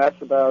hits, and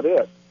that's about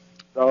it.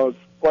 So it's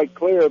quite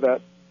clear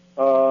that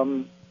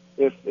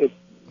if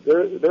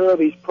there are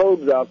these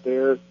probes out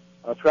there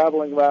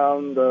traveling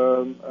around,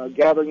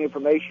 gathering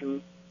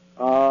information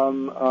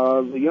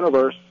on the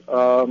universe,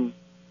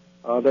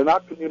 they're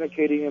not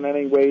communicating in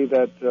any way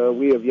that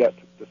we have yet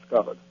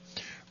discovered.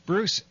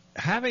 Bruce,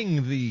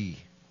 having the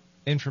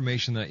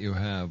information that you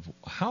have,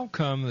 how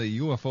come the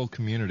UFO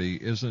community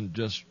isn't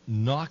just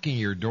knocking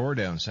your door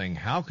down saying,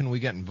 how can we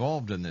get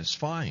involved in this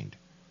find?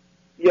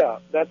 Yeah,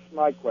 that's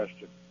my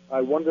question.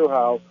 I wonder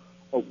how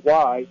or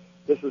why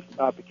this is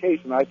not the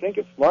case, and I think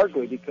it's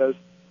largely because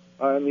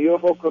in the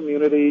UFO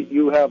community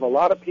you have a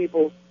lot of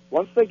people,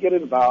 once they get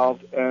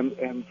involved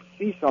and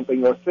see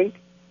something or think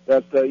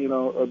that,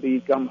 or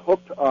become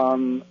hooked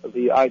on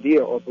the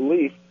idea or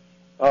belief,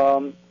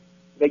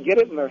 they get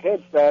it in their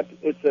heads that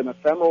it's an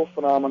ephemeral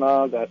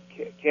phenomena that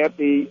can't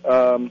be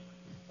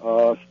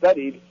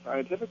studied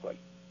scientifically.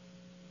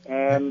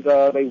 And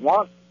they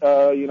want,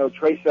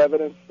 trace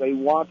evidence. They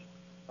want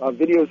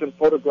videos and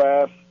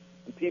photographs.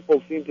 And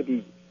people seem to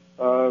be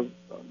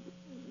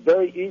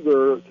very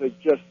eager to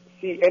just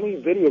see any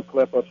video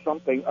clip of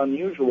something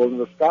unusual in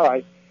the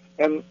sky.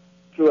 And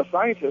to a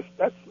scientist,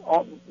 that's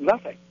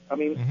nothing. I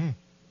mean,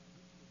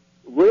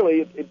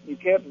 really, you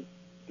can't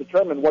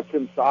determine what's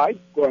inside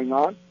going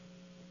on.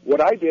 What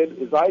I did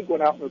is I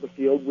went out into the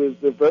field with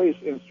the various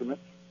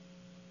instruments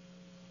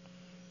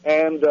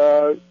and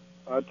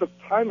took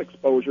time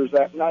exposures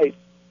at night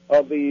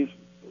of these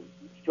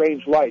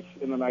strange lights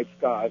in the night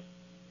sky,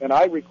 and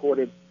I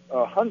recorded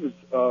hundreds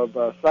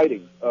of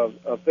sightings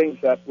of things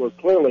that were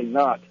clearly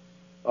not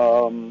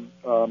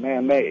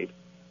man-made.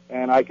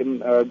 And I can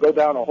go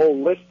down a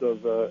whole list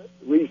of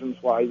reasons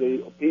why.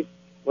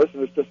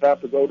 Listeners just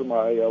have to go to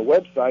my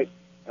website,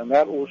 and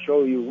that will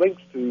show you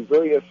links to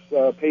various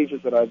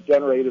pages that I've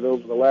generated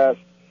over the last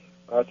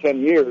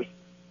 10 years,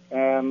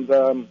 and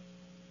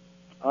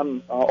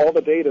on all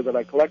the data that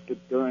I collected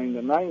during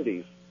the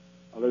 90s.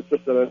 There's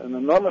just an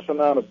enormous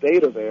amount of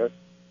data there,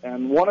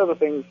 and one of the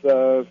things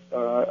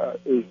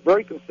is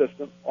very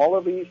consistent. All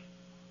of these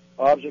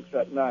objects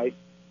at night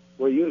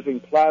were using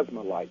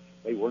plasma lights.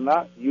 They were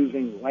not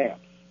using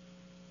lamps.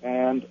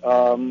 And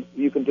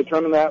you can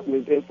determine that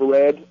with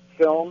infrared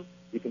film.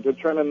 You can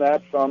determine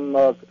that from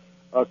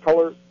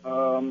color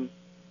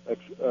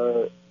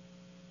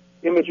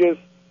images,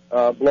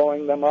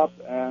 blowing them up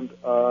and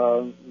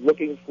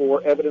looking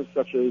for evidence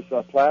such as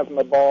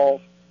plasma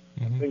balls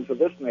and things of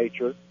this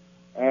nature.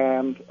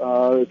 And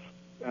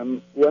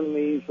when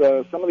these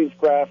some of these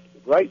craft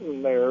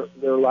brighten their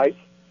lights,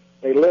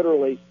 they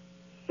literally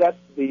set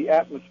the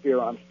atmosphere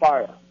on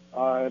fire.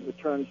 It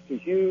turns to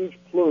huge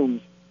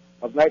plumes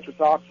of nitrous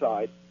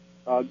oxide,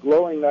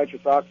 glowing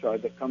nitrous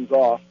oxide that comes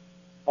off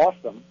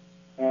them,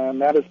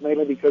 and that is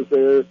mainly because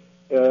they're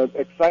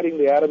exciting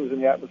the atoms in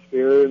the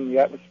atmosphere, and the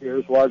atmosphere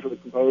is largely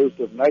composed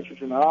of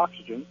nitrogen and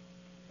oxygen,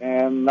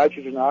 and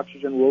nitrogen and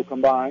oxygen will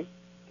combine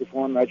to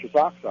form nitrous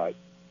oxide.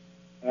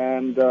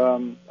 And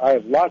I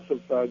have lots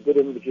of good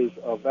images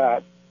of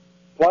that.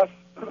 Plus,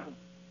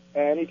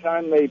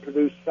 anytime they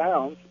produce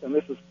sounds, and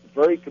this is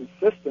very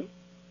consistent,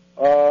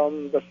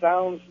 the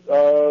sounds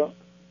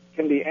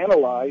can be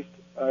analyzed.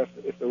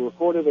 If they're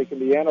recorded, they can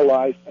be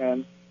analyzed,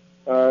 and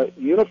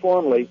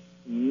uniformly,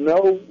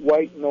 no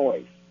white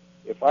noise.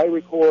 If I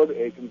record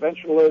a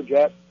conventional air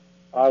jet,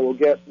 I will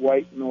get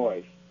white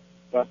noise.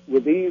 But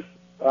with these,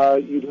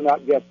 you do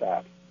not get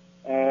that.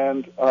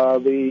 And all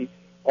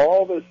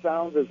the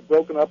sound is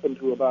broken up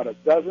into about a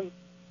dozen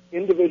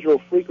individual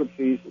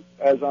frequencies,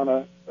 as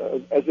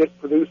if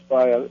produced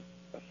by a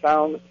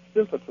sound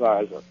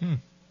synthesizer.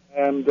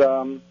 And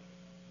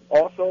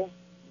also,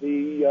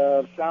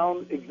 the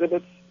sound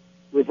exhibits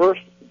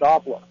reversed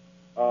Doppler.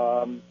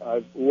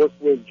 I've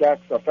worked with Jack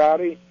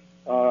Sarfati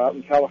out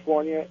in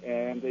California,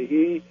 and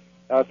he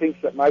thinks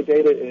that my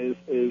data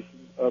is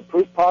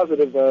proof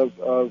positive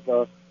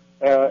of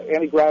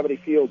anti-gravity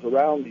fields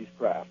around these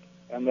craft,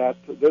 and that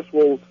this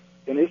will,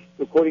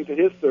 according to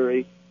his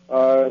theory,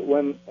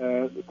 when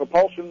the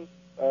propulsion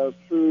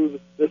through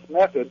this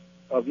method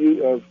of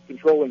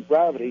controlling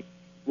gravity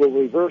will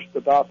reverse the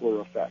Doppler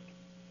effect.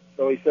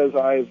 So he says,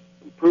 I've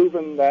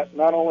proven that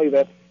not only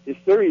that his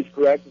theory is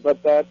correct,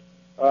 but that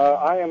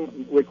I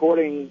am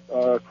recording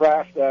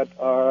craft that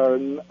are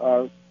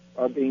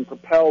being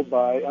propelled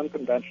by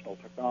unconventional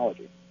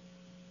technology.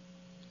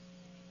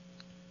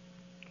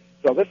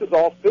 So this is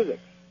all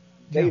physics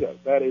data.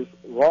 That is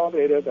raw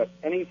data that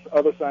any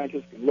other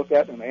scientist can look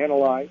at and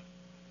analyze.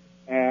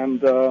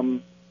 And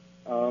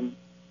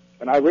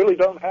And I really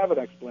don't have an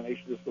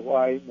explanation as to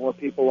why more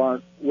people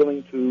aren't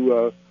willing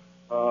to,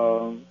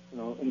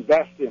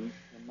 invest in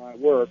my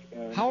work.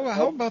 And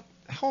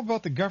how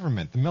about the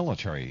government, the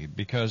military?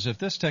 Because if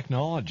this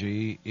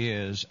technology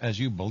is as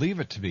you believe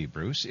it to be,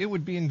 Bruce, it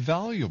would be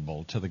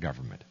invaluable to the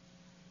government.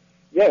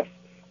 Yes.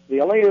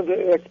 The only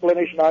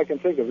explanation I can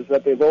think of is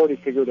that they've already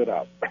figured it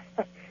out.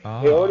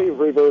 They already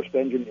reverse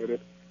engineered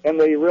it, and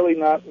they're really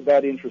not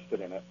that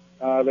interested in it.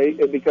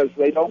 Because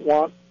they don't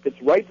want,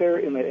 it's right there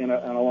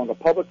along a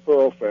public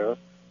thoroughfare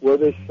where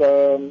this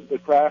the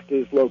craft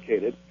is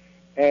located.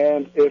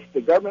 And if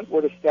the government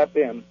were to step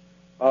in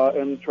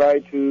and try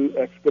to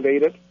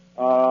excavate it,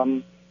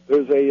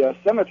 there's a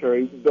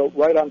cemetery built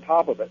right on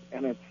top of it,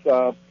 and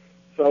it's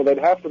so they'd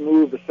have to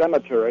move the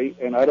cemetery,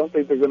 and I don't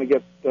think they're going to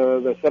get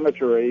the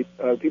cemetery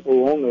people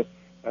who own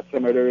that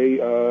cemetery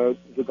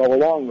to go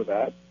along with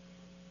that.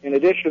 In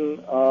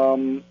addition,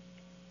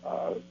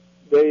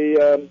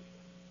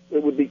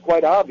 it would be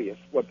quite obvious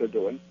what they're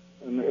doing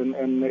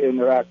in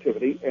their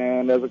activity,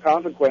 and as a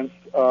consequence,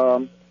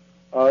 it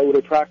would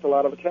attract a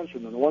lot of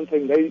attention. And the one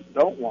thing they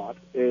don't want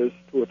is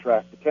to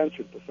attract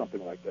attention to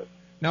something like this.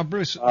 Now,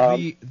 Bruce,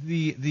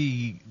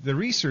 the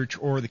research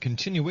or the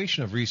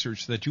continuation of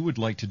research that you would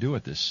like to do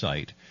at this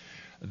site,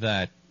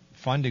 that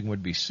funding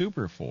would be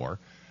super for,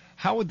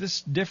 how would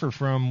this differ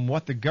from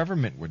what the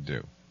government would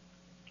do?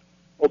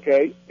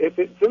 Okay, if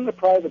it's in the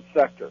private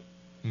sector,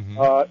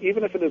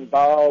 even if it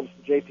involves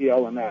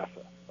JPL and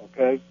NASA,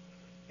 okay,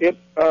 it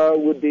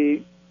would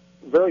be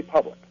very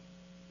public.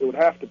 It would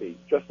have to be,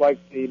 just like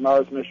the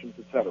Mars missions,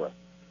 etc.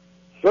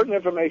 Certain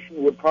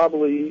information would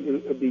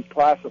probably be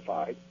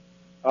classified,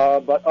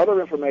 but other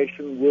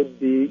information would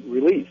be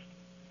released.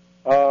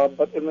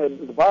 But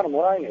the bottom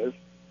line is,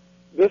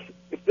 if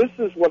this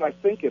is what I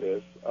think it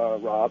is,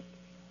 Rob,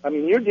 I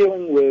mean, you're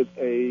dealing with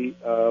a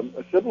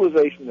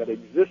civilization that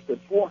existed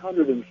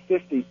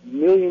 450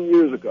 million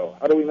years ago.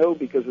 How do we know?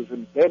 Because it's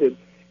embedded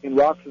in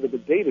rocks that have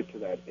been dated to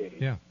that age.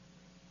 Yeah.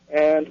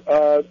 And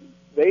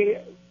they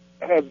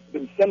have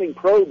been sending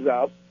probes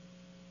out,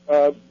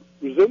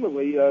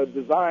 presumably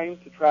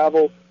designed to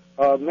travel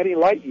many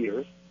light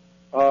years.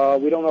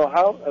 We don't know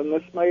how, and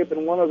this may have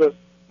been one of the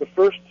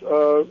first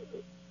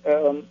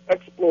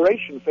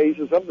exploration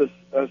phases of this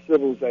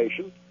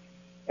civilization.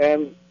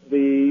 And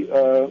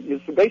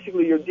so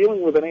basically you're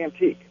dealing with an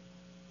antique,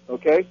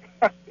 okay?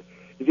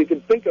 If you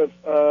can think of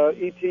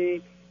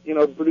E.T.,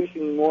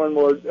 producing more and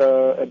more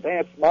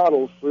advanced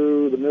models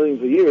through the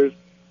millions of years,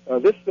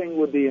 this thing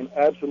would be an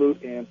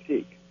absolute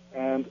antique.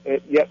 And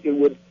yet it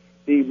would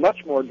be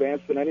much more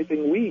advanced than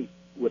anything we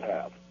would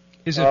have.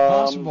 Is it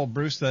possible,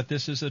 Bruce, that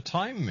this is a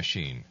time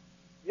machine?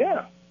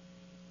 Yeah.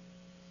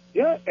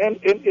 Yeah, and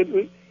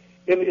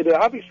it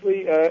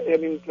obviously,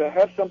 to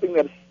have something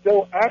that is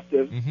still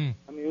active, I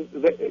mean,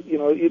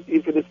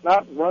 if it is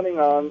not running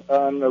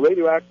on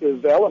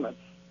radioactive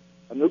elements,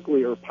 a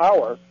nuclear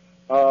power,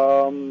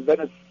 then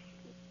it's.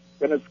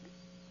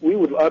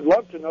 I'd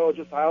love to know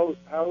just how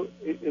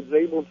it's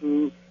able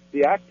to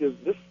be active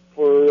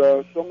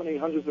for so many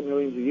hundreds of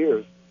millions of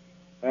years,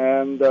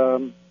 and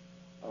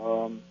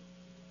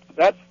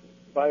that's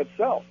by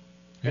itself.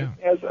 Yeah.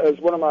 As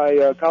one of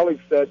my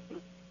colleagues said,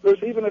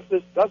 Bruce, even if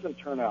this doesn't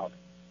turn out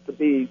to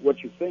be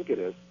what you think it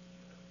is,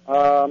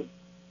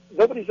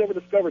 nobody's ever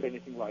discovered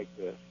anything like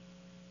this.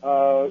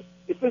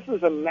 If this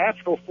is a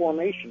natural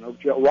formation, a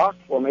rock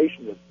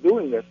formation that's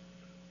doing this,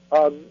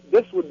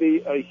 this would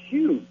be of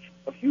huge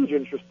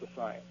interest to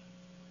science.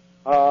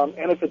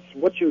 And if it's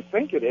what you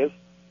think it is,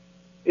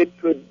 it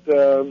could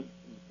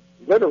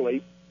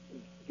literally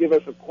give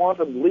us a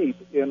quantum leap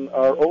in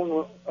our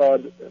own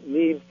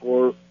need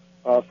for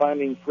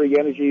finding free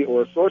energy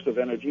or a source of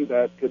energy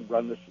that could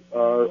run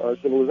our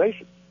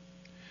civilization.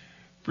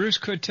 Bruce,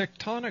 could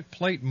tectonic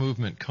plate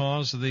movement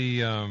cause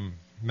the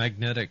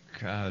magnetic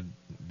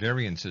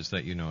variances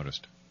that you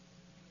noticed?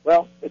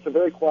 Well, it's a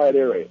very quiet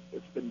area.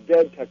 It's been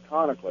dead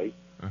tectonically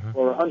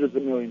for hundreds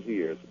of millions of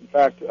years. In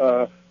fact,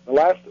 at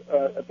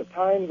the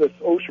time this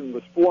ocean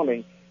was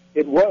forming,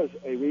 it was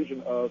a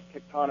region of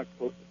tectonic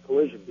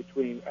collision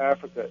between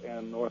Africa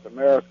and North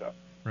America.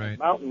 Right.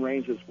 Mountain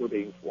ranges were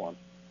being formed,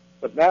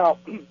 but now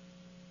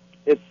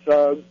it's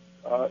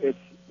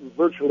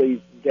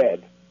virtually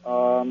dead.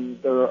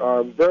 There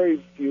are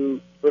very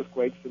few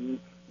earthquakes, and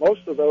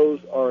most of those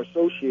are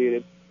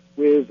associated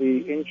with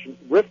the ancient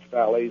rift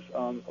valleys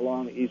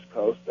along the East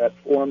Coast that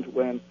formed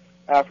when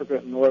Africa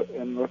and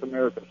North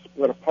America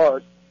split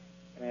apart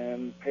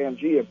and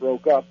Pangea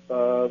broke up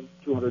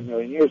 200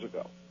 million years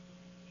ago.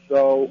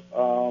 So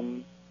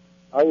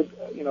I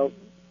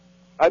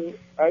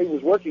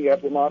was working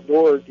at Lamont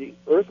Doherty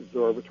Earth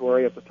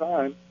Observatory at the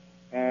time,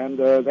 and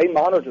they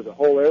monitor the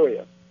whole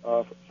area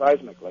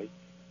seismically,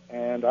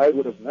 and I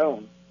would have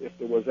known if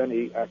there was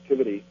any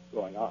activity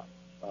going on.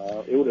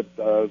 It would have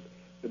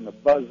been the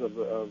buzz of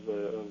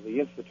the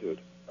Institute.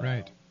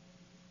 Right.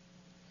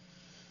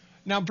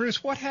 Now,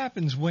 Bruce, what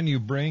happens when you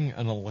bring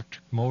an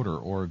electric motor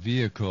or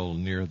vehicle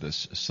near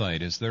this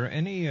site? Is there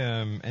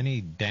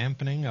any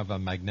dampening of a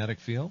magnetic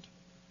field?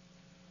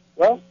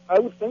 Well, I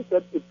would think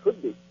that it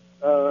could be.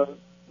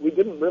 We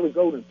didn't really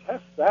go and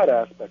test that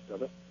aspect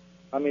of it.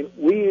 I mean,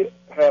 we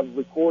have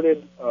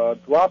recorded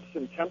drops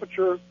in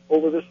temperature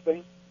over this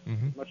thing,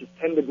 as much as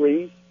 10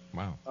 degrees.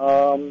 Wow.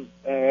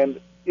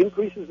 And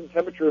increases in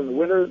temperature in the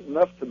winter,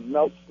 enough to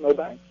melt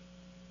snowbanks.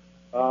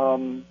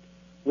 I've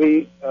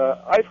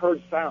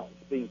heard sounds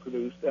being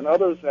produced, and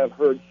others have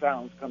heard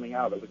sounds coming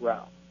out of the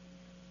ground.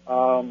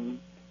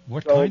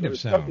 What kind of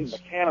sounds? There's something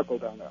mechanical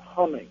down there,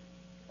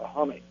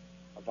 a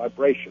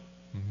vibration.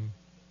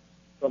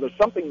 So there's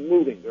something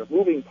moving. There are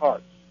moving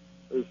parts.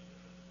 There's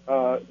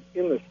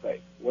in this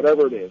thing,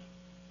 whatever it is.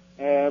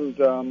 And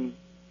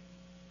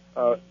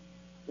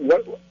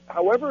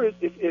however, if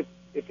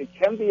it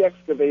can be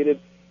excavated,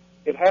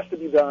 it has to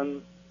be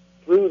done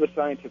through the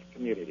scientific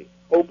community,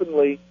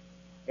 openly,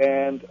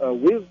 and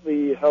with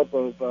the help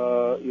of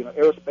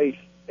aerospace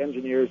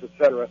engineers,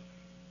 etc.,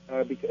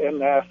 and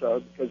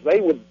NASA, because they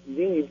would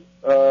need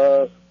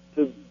to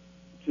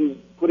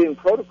put in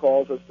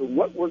protocols as to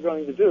what we're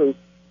going to do.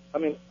 I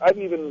mean, I've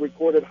even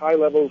recorded high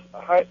levels,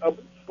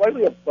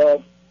 slightly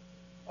above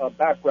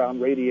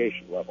background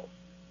radiation levels.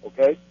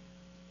 Okay,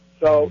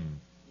 so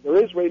there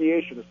is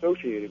radiation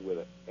associated with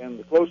it, and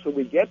the closer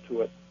we get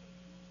to it,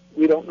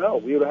 we don't know.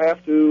 We would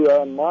have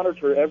to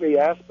monitor every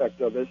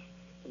aspect of this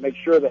to make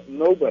sure that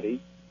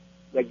nobody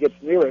that gets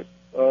near it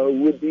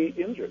would be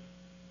injured.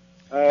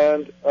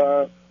 And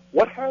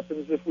what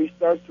happens if we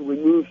start to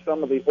remove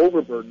some of the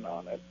overburden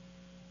on it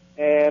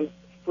and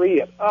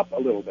free it up a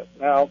little bit?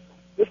 Now,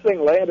 this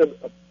thing landed,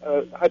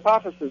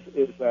 hypothesis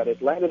is that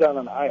it landed on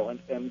an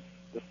island, and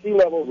the sea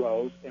level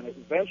rose, and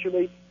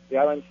eventually the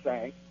island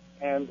sank,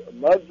 and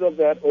muds of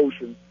that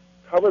ocean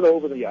covered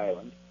over the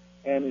island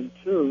and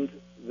entombed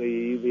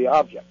the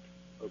object,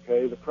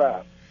 okay, the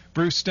craft.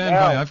 Bruce, stand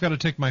by. I've got to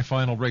take my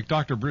final break.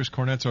 Dr. Bruce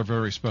Cornett's our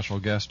very special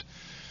guest.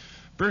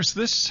 Bruce,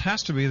 this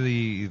has to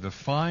be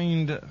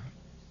the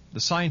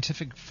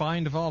scientific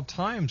find of all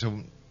times.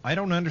 I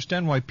don't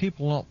understand why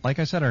people, like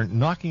I said, are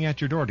knocking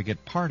at your door to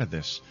get part of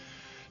this,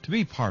 to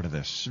be part of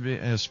this,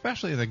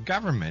 especially the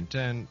government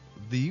and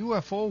the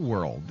UFO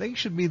world. They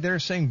should be there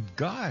saying,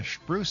 gosh,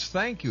 Bruce,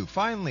 thank you.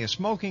 Finally, a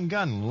smoking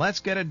gun.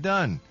 Let's get it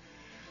done.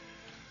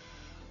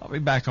 I'll be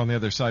back on the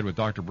other side with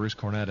Dr. Bruce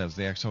Cornett as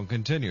the X Zone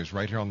continues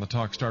right here on the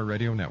Talkstar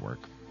Radio Network.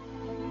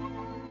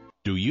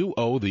 Do you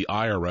owe the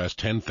IRS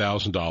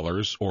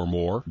 $10,000 or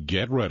more?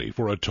 Get ready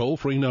for a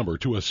toll-free number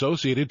to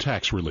Associated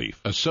Tax Relief.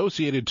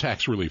 Associated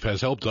Tax Relief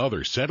has helped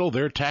others settle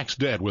their tax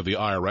debt with the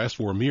IRS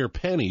for mere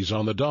pennies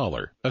on the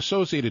dollar.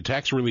 Associated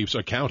Tax Relief's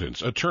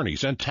accountants,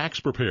 attorneys, and tax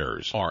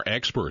preparers are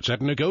experts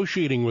at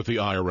negotiating with the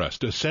IRS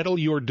to settle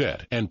your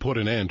debt and put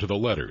an end to the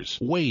letters,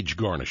 wage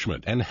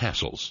garnishment, and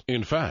hassles.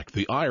 In fact,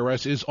 the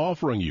IRS is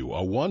offering you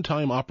a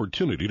one-time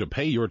opportunity to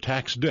pay your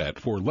tax debt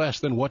for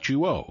less than what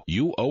you owe.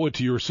 You owe it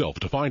to yourself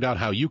to find out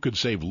how you could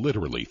save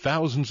literally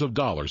thousands of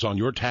dollars on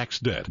your tax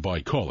debt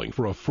by calling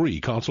for a free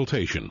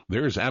consultation.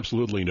 There's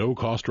absolutely no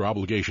cost or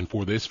obligation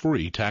for this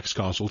free tax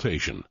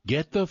consultation.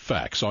 Get the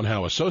facts on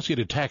how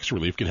Associated Tax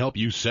Relief can help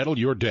you settle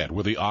your debt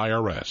with the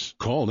IRS.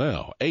 Call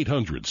now,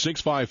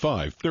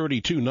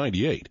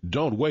 800-655-3298.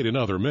 Don't wait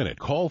another minute.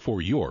 Call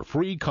for your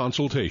free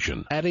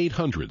consultation at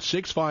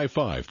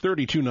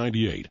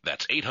 800-655-3298.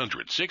 That's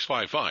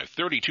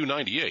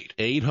 800-655-3298.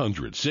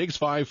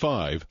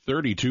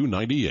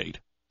 800-655-3298.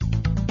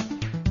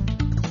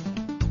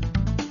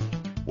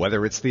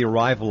 Whether it's the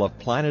arrival of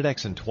Planet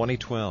X in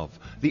 2012,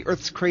 the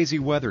Earth's crazy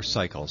weather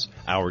cycles,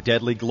 our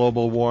deadly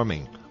global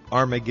warming,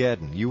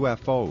 Armageddon,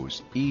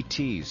 UFOs,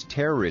 ETs,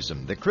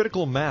 terrorism, the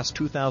critical mass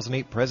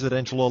 2008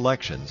 presidential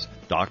elections,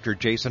 Dr.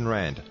 Jason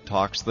Rand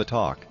talks the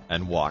talk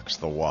and walks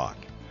the walk.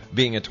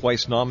 Being a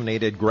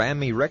twice-nominated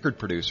Grammy record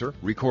producer,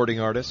 recording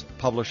artist,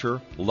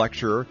 publisher,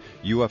 lecturer,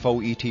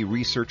 UFO ET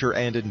researcher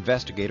and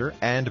investigator,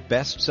 and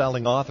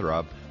best-selling author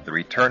of The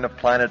Return of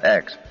Planet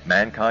X,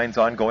 Mankind's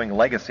Ongoing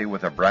Legacy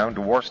with a Brown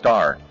Dwarf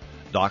Star,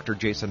 Dr.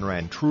 Jason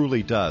Rand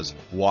truly does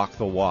walk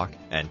the walk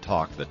and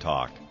talk the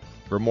talk.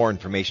 For more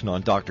information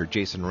on Dr.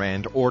 Jason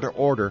Rand or to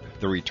order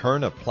The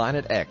Return of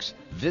Planet X,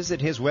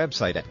 visit his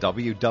website at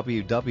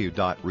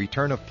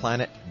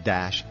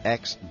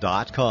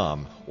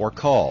www.returnofplanet-x.com or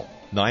call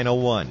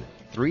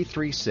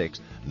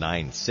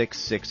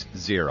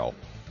 901-336-9660.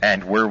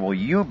 And where will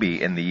you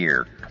be in the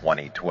year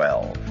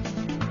 2012?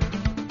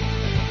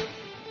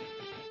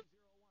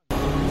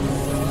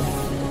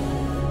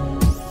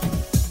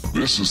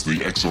 This is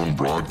the X Zone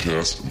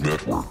Broadcast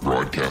Network,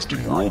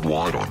 broadcasting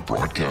worldwide on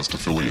broadcast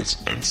affiliates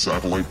and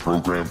satellite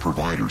program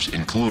providers,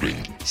 including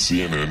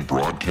CNN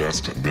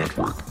Broadcast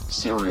Network,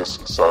 Sirius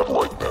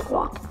Satellite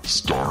Network,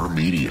 Star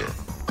Media,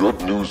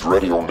 Good News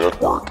Radio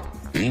Network,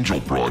 Angel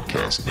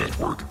Broadcast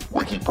Network,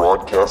 Wiki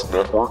Broadcast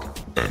Network,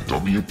 and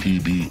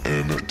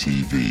WPBN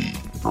TV.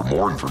 For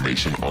more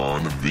information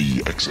on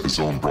the X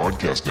Zone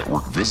Broadcast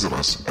Network, visit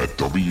us at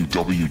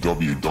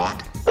www.xzbn.net.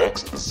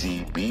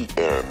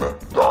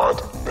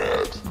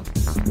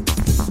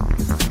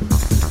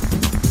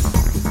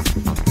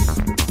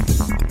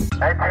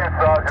 18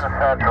 Sergeant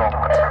Central.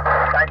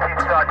 19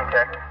 Sergeant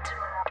check.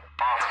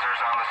 Officers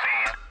on the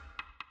scene.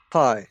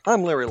 Hi,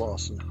 I'm Larry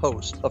Lawson,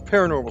 host of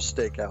Paranormal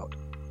Stakeout.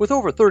 With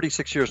over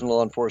 36 years in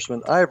law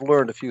enforcement, I have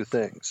learned a few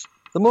things.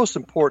 The most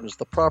important is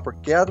the proper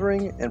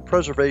gathering and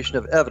preservation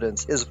of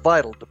evidence is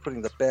vital to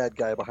putting the bad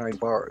guy behind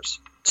bars.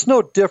 It's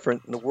no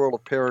different in the world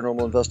of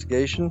paranormal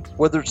investigation.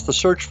 Whether it's the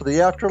search for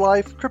the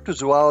afterlife,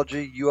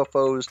 cryptozoology,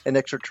 UFOs, and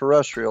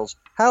extraterrestrials,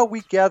 how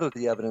we gather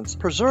the evidence,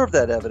 preserve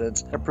that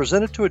evidence, and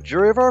present it to a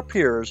jury of our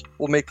peers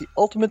will make the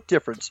ultimate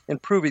difference in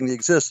proving the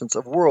existence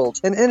of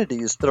worlds and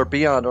entities that are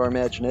beyond our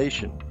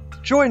imagination.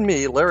 Join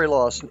me, Larry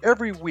Lawson,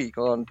 every week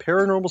on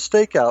Paranormal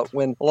Stakeout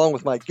when, along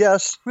with my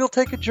guests, we'll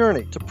take a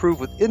journey to prove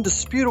with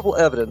indisputable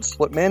evidence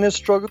what man has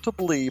struggled to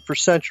believe for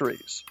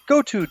centuries.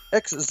 Go to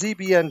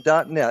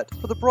xzbn.net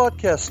for the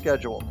broadcast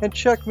schedule and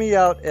check me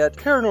out at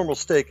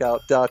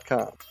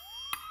paranormalstakeout.com.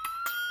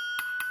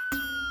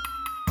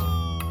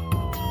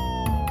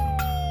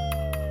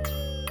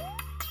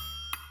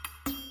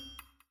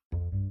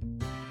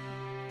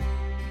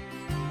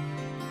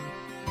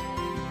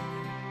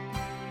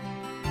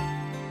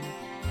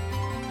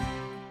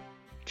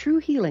 True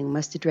healing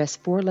must address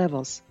 4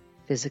 levels: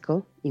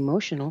 physical,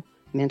 emotional,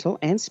 mental,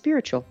 and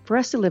spiritual, for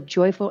us to live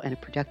joyful and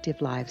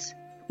productive lives.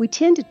 We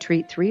tend to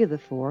treat 3 of the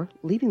 4,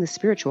 leaving the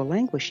spiritual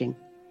languishing.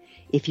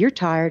 If you're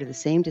tired of the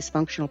same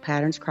dysfunctional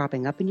patterns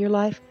cropping up in your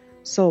life,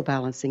 Soul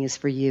Balancing is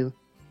for you.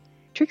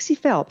 Trixie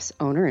Phelps,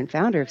 owner and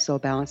founder of Soul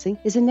Balancing,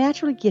 is a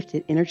naturally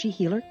gifted energy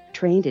healer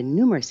trained in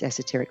numerous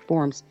esoteric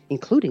forms,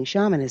 including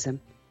shamanism.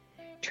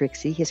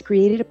 Trixie has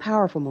created a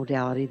powerful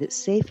modality that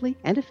safely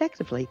and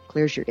effectively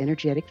clears your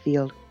energetic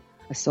field.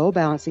 A soul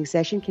balancing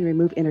session can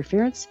remove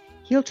interference,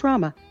 heal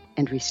trauma,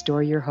 and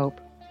restore your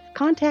hope.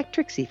 Contact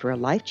Trixie for a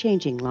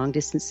life-changing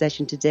long-distance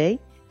session today,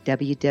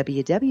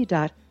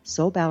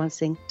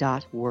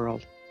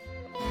 www.soulbalancing.world.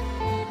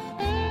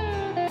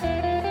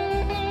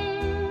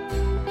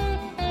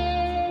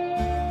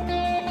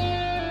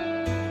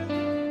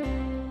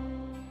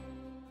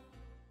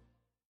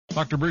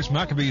 Dr. Bruce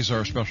Maccabee is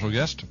our special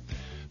guest.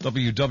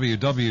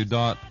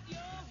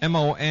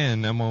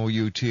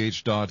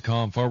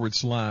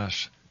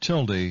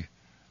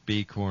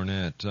 www.monmouth.com/tilde-B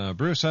Cornett.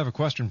 Bruce, I have a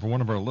question for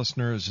one of our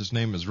listeners. His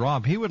name is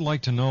Rob. He would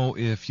like to know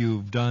if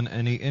you've done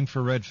any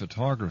infrared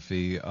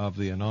photography of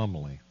the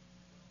anomaly.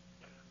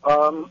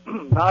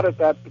 Not at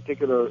that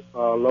particular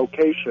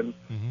location.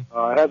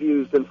 I have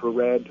used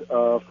infrared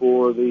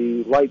for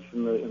the lights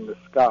in the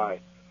sky.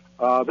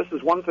 This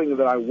is one thing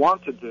that I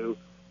want to do,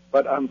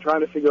 but I'm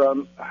trying to figure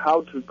out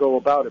how to go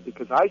about it,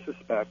 because I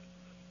suspect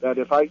that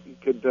if I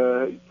could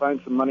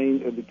find some money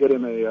to get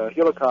in a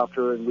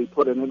helicopter and we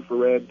put an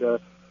infrared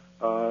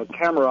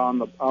camera on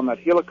that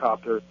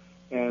helicopter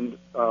and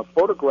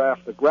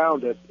photograph the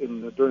ground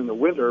during the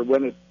winter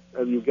when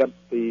you get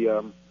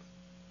the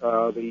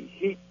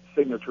heat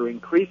signature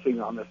increasing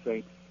on this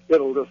thing,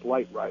 it'll just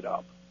light right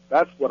up.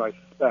 That's what I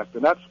suspect,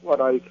 and that's what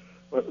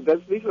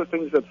these are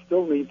things that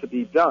still need to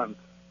be done.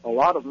 A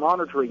lot of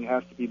monitoring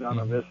has to be done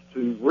on this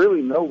to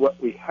really know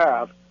what we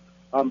have.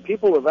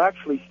 People have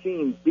actually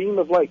seen beam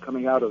of light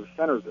coming out of the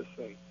center of this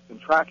thing and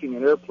tracking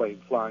an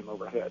airplane flying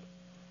overhead.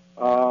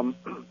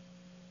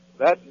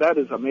 That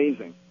is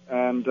amazing.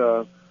 And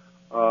so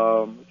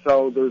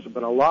there's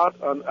been a lot,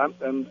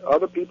 and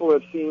other people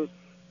have seen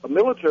a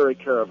military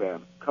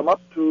caravan come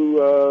up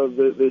to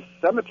this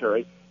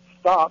cemetery,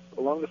 stop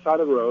along the side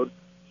of the road,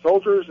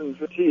 soldiers in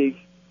fatigues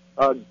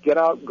get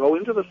out, go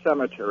into the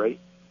cemetery,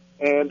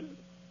 and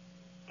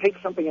take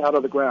something out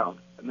of the ground,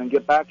 and then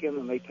get back in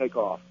and they take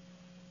off.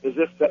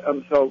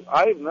 So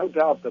I have no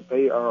doubt that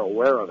they are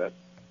aware of it.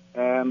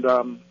 And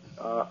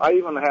I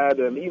even had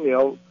an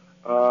email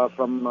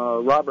from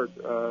Robert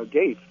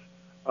Gates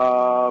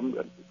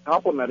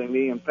complimenting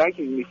me and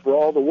thanking me for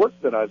all the work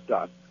that I've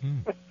done.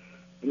 And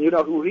you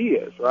know who he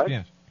is, right?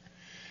 Yes.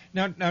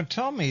 Now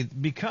tell me,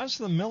 because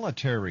the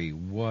military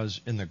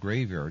was in the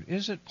graveyard,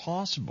 is it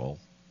possible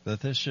that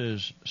this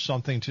is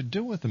something to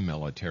do with the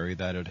military,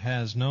 that it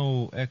has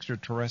no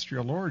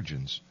extraterrestrial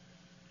origins?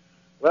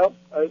 Well,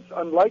 it's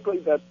unlikely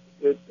that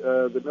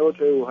the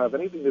military will have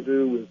anything to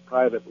do with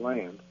private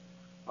land.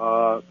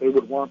 They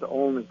would want to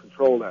own and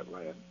control that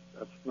land.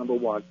 That's number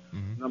one.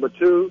 Number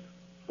two,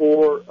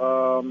 for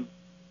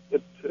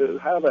it to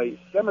have a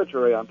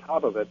cemetery on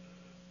top of it,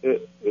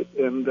 if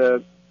in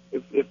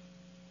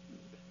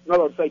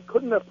other words, they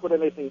couldn't have put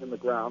anything in the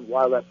ground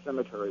while that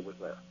cemetery was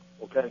there,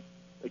 okay?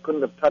 They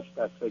couldn't have touched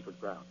that sacred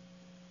ground.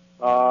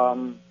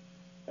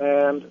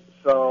 And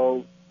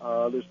so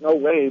there's no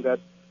way that...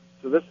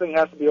 So this thing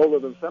has to be older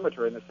than the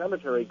cemetery, and the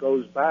cemetery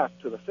goes back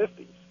to the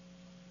 50s,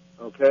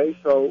 okay?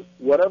 So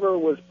whatever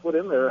was put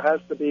in there has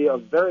to be a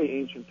very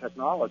ancient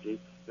technology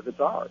if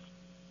it's ours.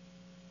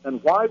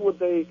 And why would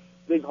they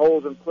dig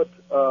holes and put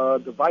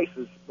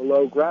devices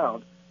below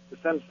ground to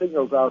send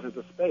signals out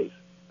into space?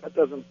 That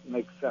doesn't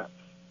make sense.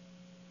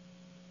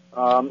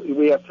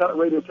 We have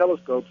radio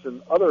telescopes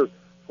and other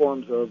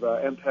forms of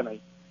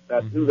antennae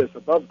that do this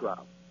above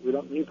ground. We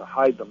don't need to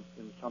hide them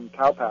in some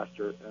cow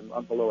pasture and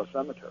below a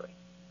cemetery.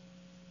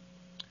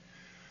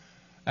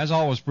 As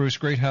always, Bruce,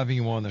 great having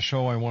you on the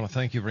show. I want to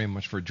thank you very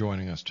much for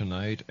joining us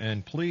tonight.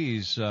 And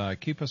please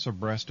keep us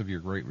abreast of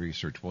your great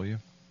research, will you?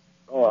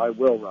 Oh, I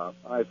will, Rob.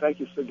 I thank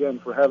you again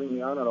for having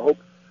me on, and I hope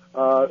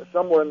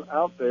someone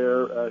out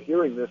there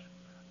hearing this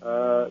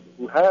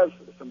who has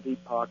some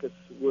deep pockets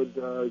would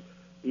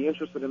be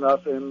interested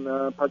enough in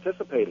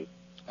participating.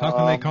 How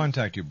can they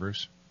contact you,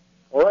 Bruce?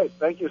 All right.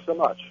 Thank you so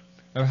much.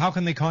 How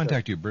can they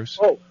contact you, Bruce?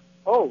 Through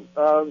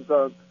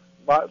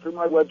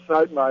my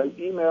website. My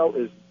email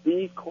is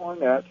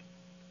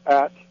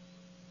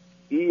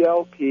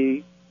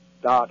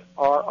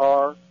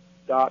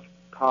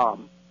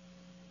bcornett@elp.rr.com,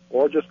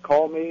 or just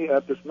call me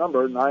at this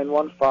number,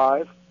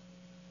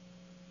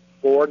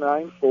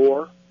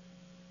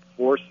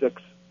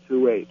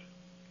 915-494-4628.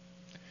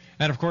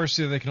 And, of course,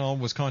 they can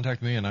always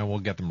contact me, and I will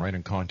get them right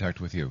in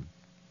contact with you.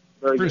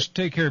 Very Bruce, good.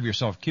 take care of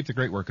yourself. Keep the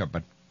great work up,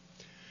 bud.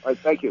 All right,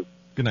 thank you.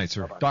 Good night,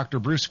 sir. Bye-bye. Dr.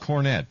 Bruce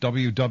Cornett,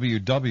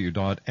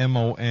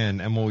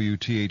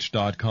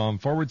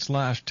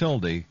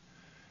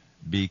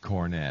 www.monmouth.com/B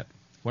Cornett.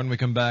 When we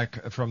come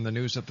back from the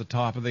news at the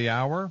top of the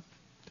hour,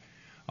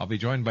 I'll be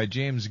joined by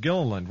James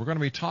Gilliland. We're going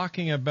to be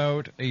talking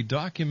about a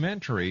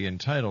documentary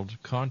entitled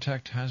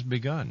Contact Has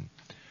Begun.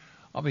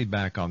 I'll be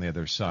back on the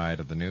other side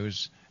of the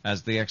news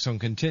as the X Zone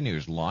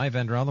continues live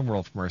and around the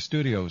world from our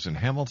studios in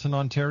Hamilton,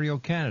 Ontario,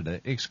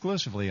 Canada,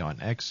 exclusively on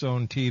X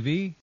Zone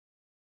TV.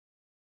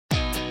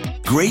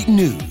 Great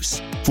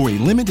news! For a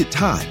limited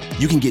time,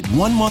 you can get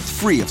 1 month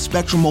free of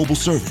Spectrum Mobile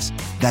service.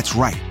 That's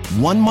right,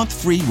 1 month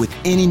free with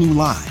any new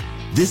line.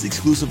 This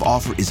exclusive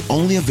offer is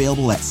only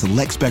available at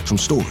select Spectrum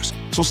stores,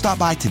 so stop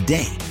by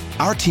today.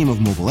 Our team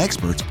of mobile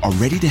experts are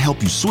ready to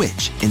help you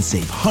switch and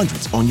save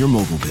hundreds on your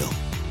mobile bill.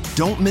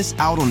 Don't miss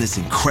out on this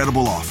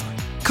incredible offer.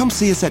 Come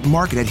see us at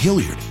Market at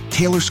Hilliard,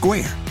 Taylor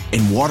Square,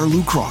 and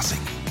Waterloo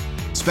Crossing.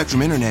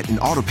 Spectrum Internet and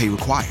autopay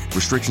required.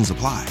 Restrictions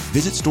apply.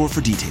 Visit store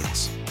for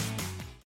details.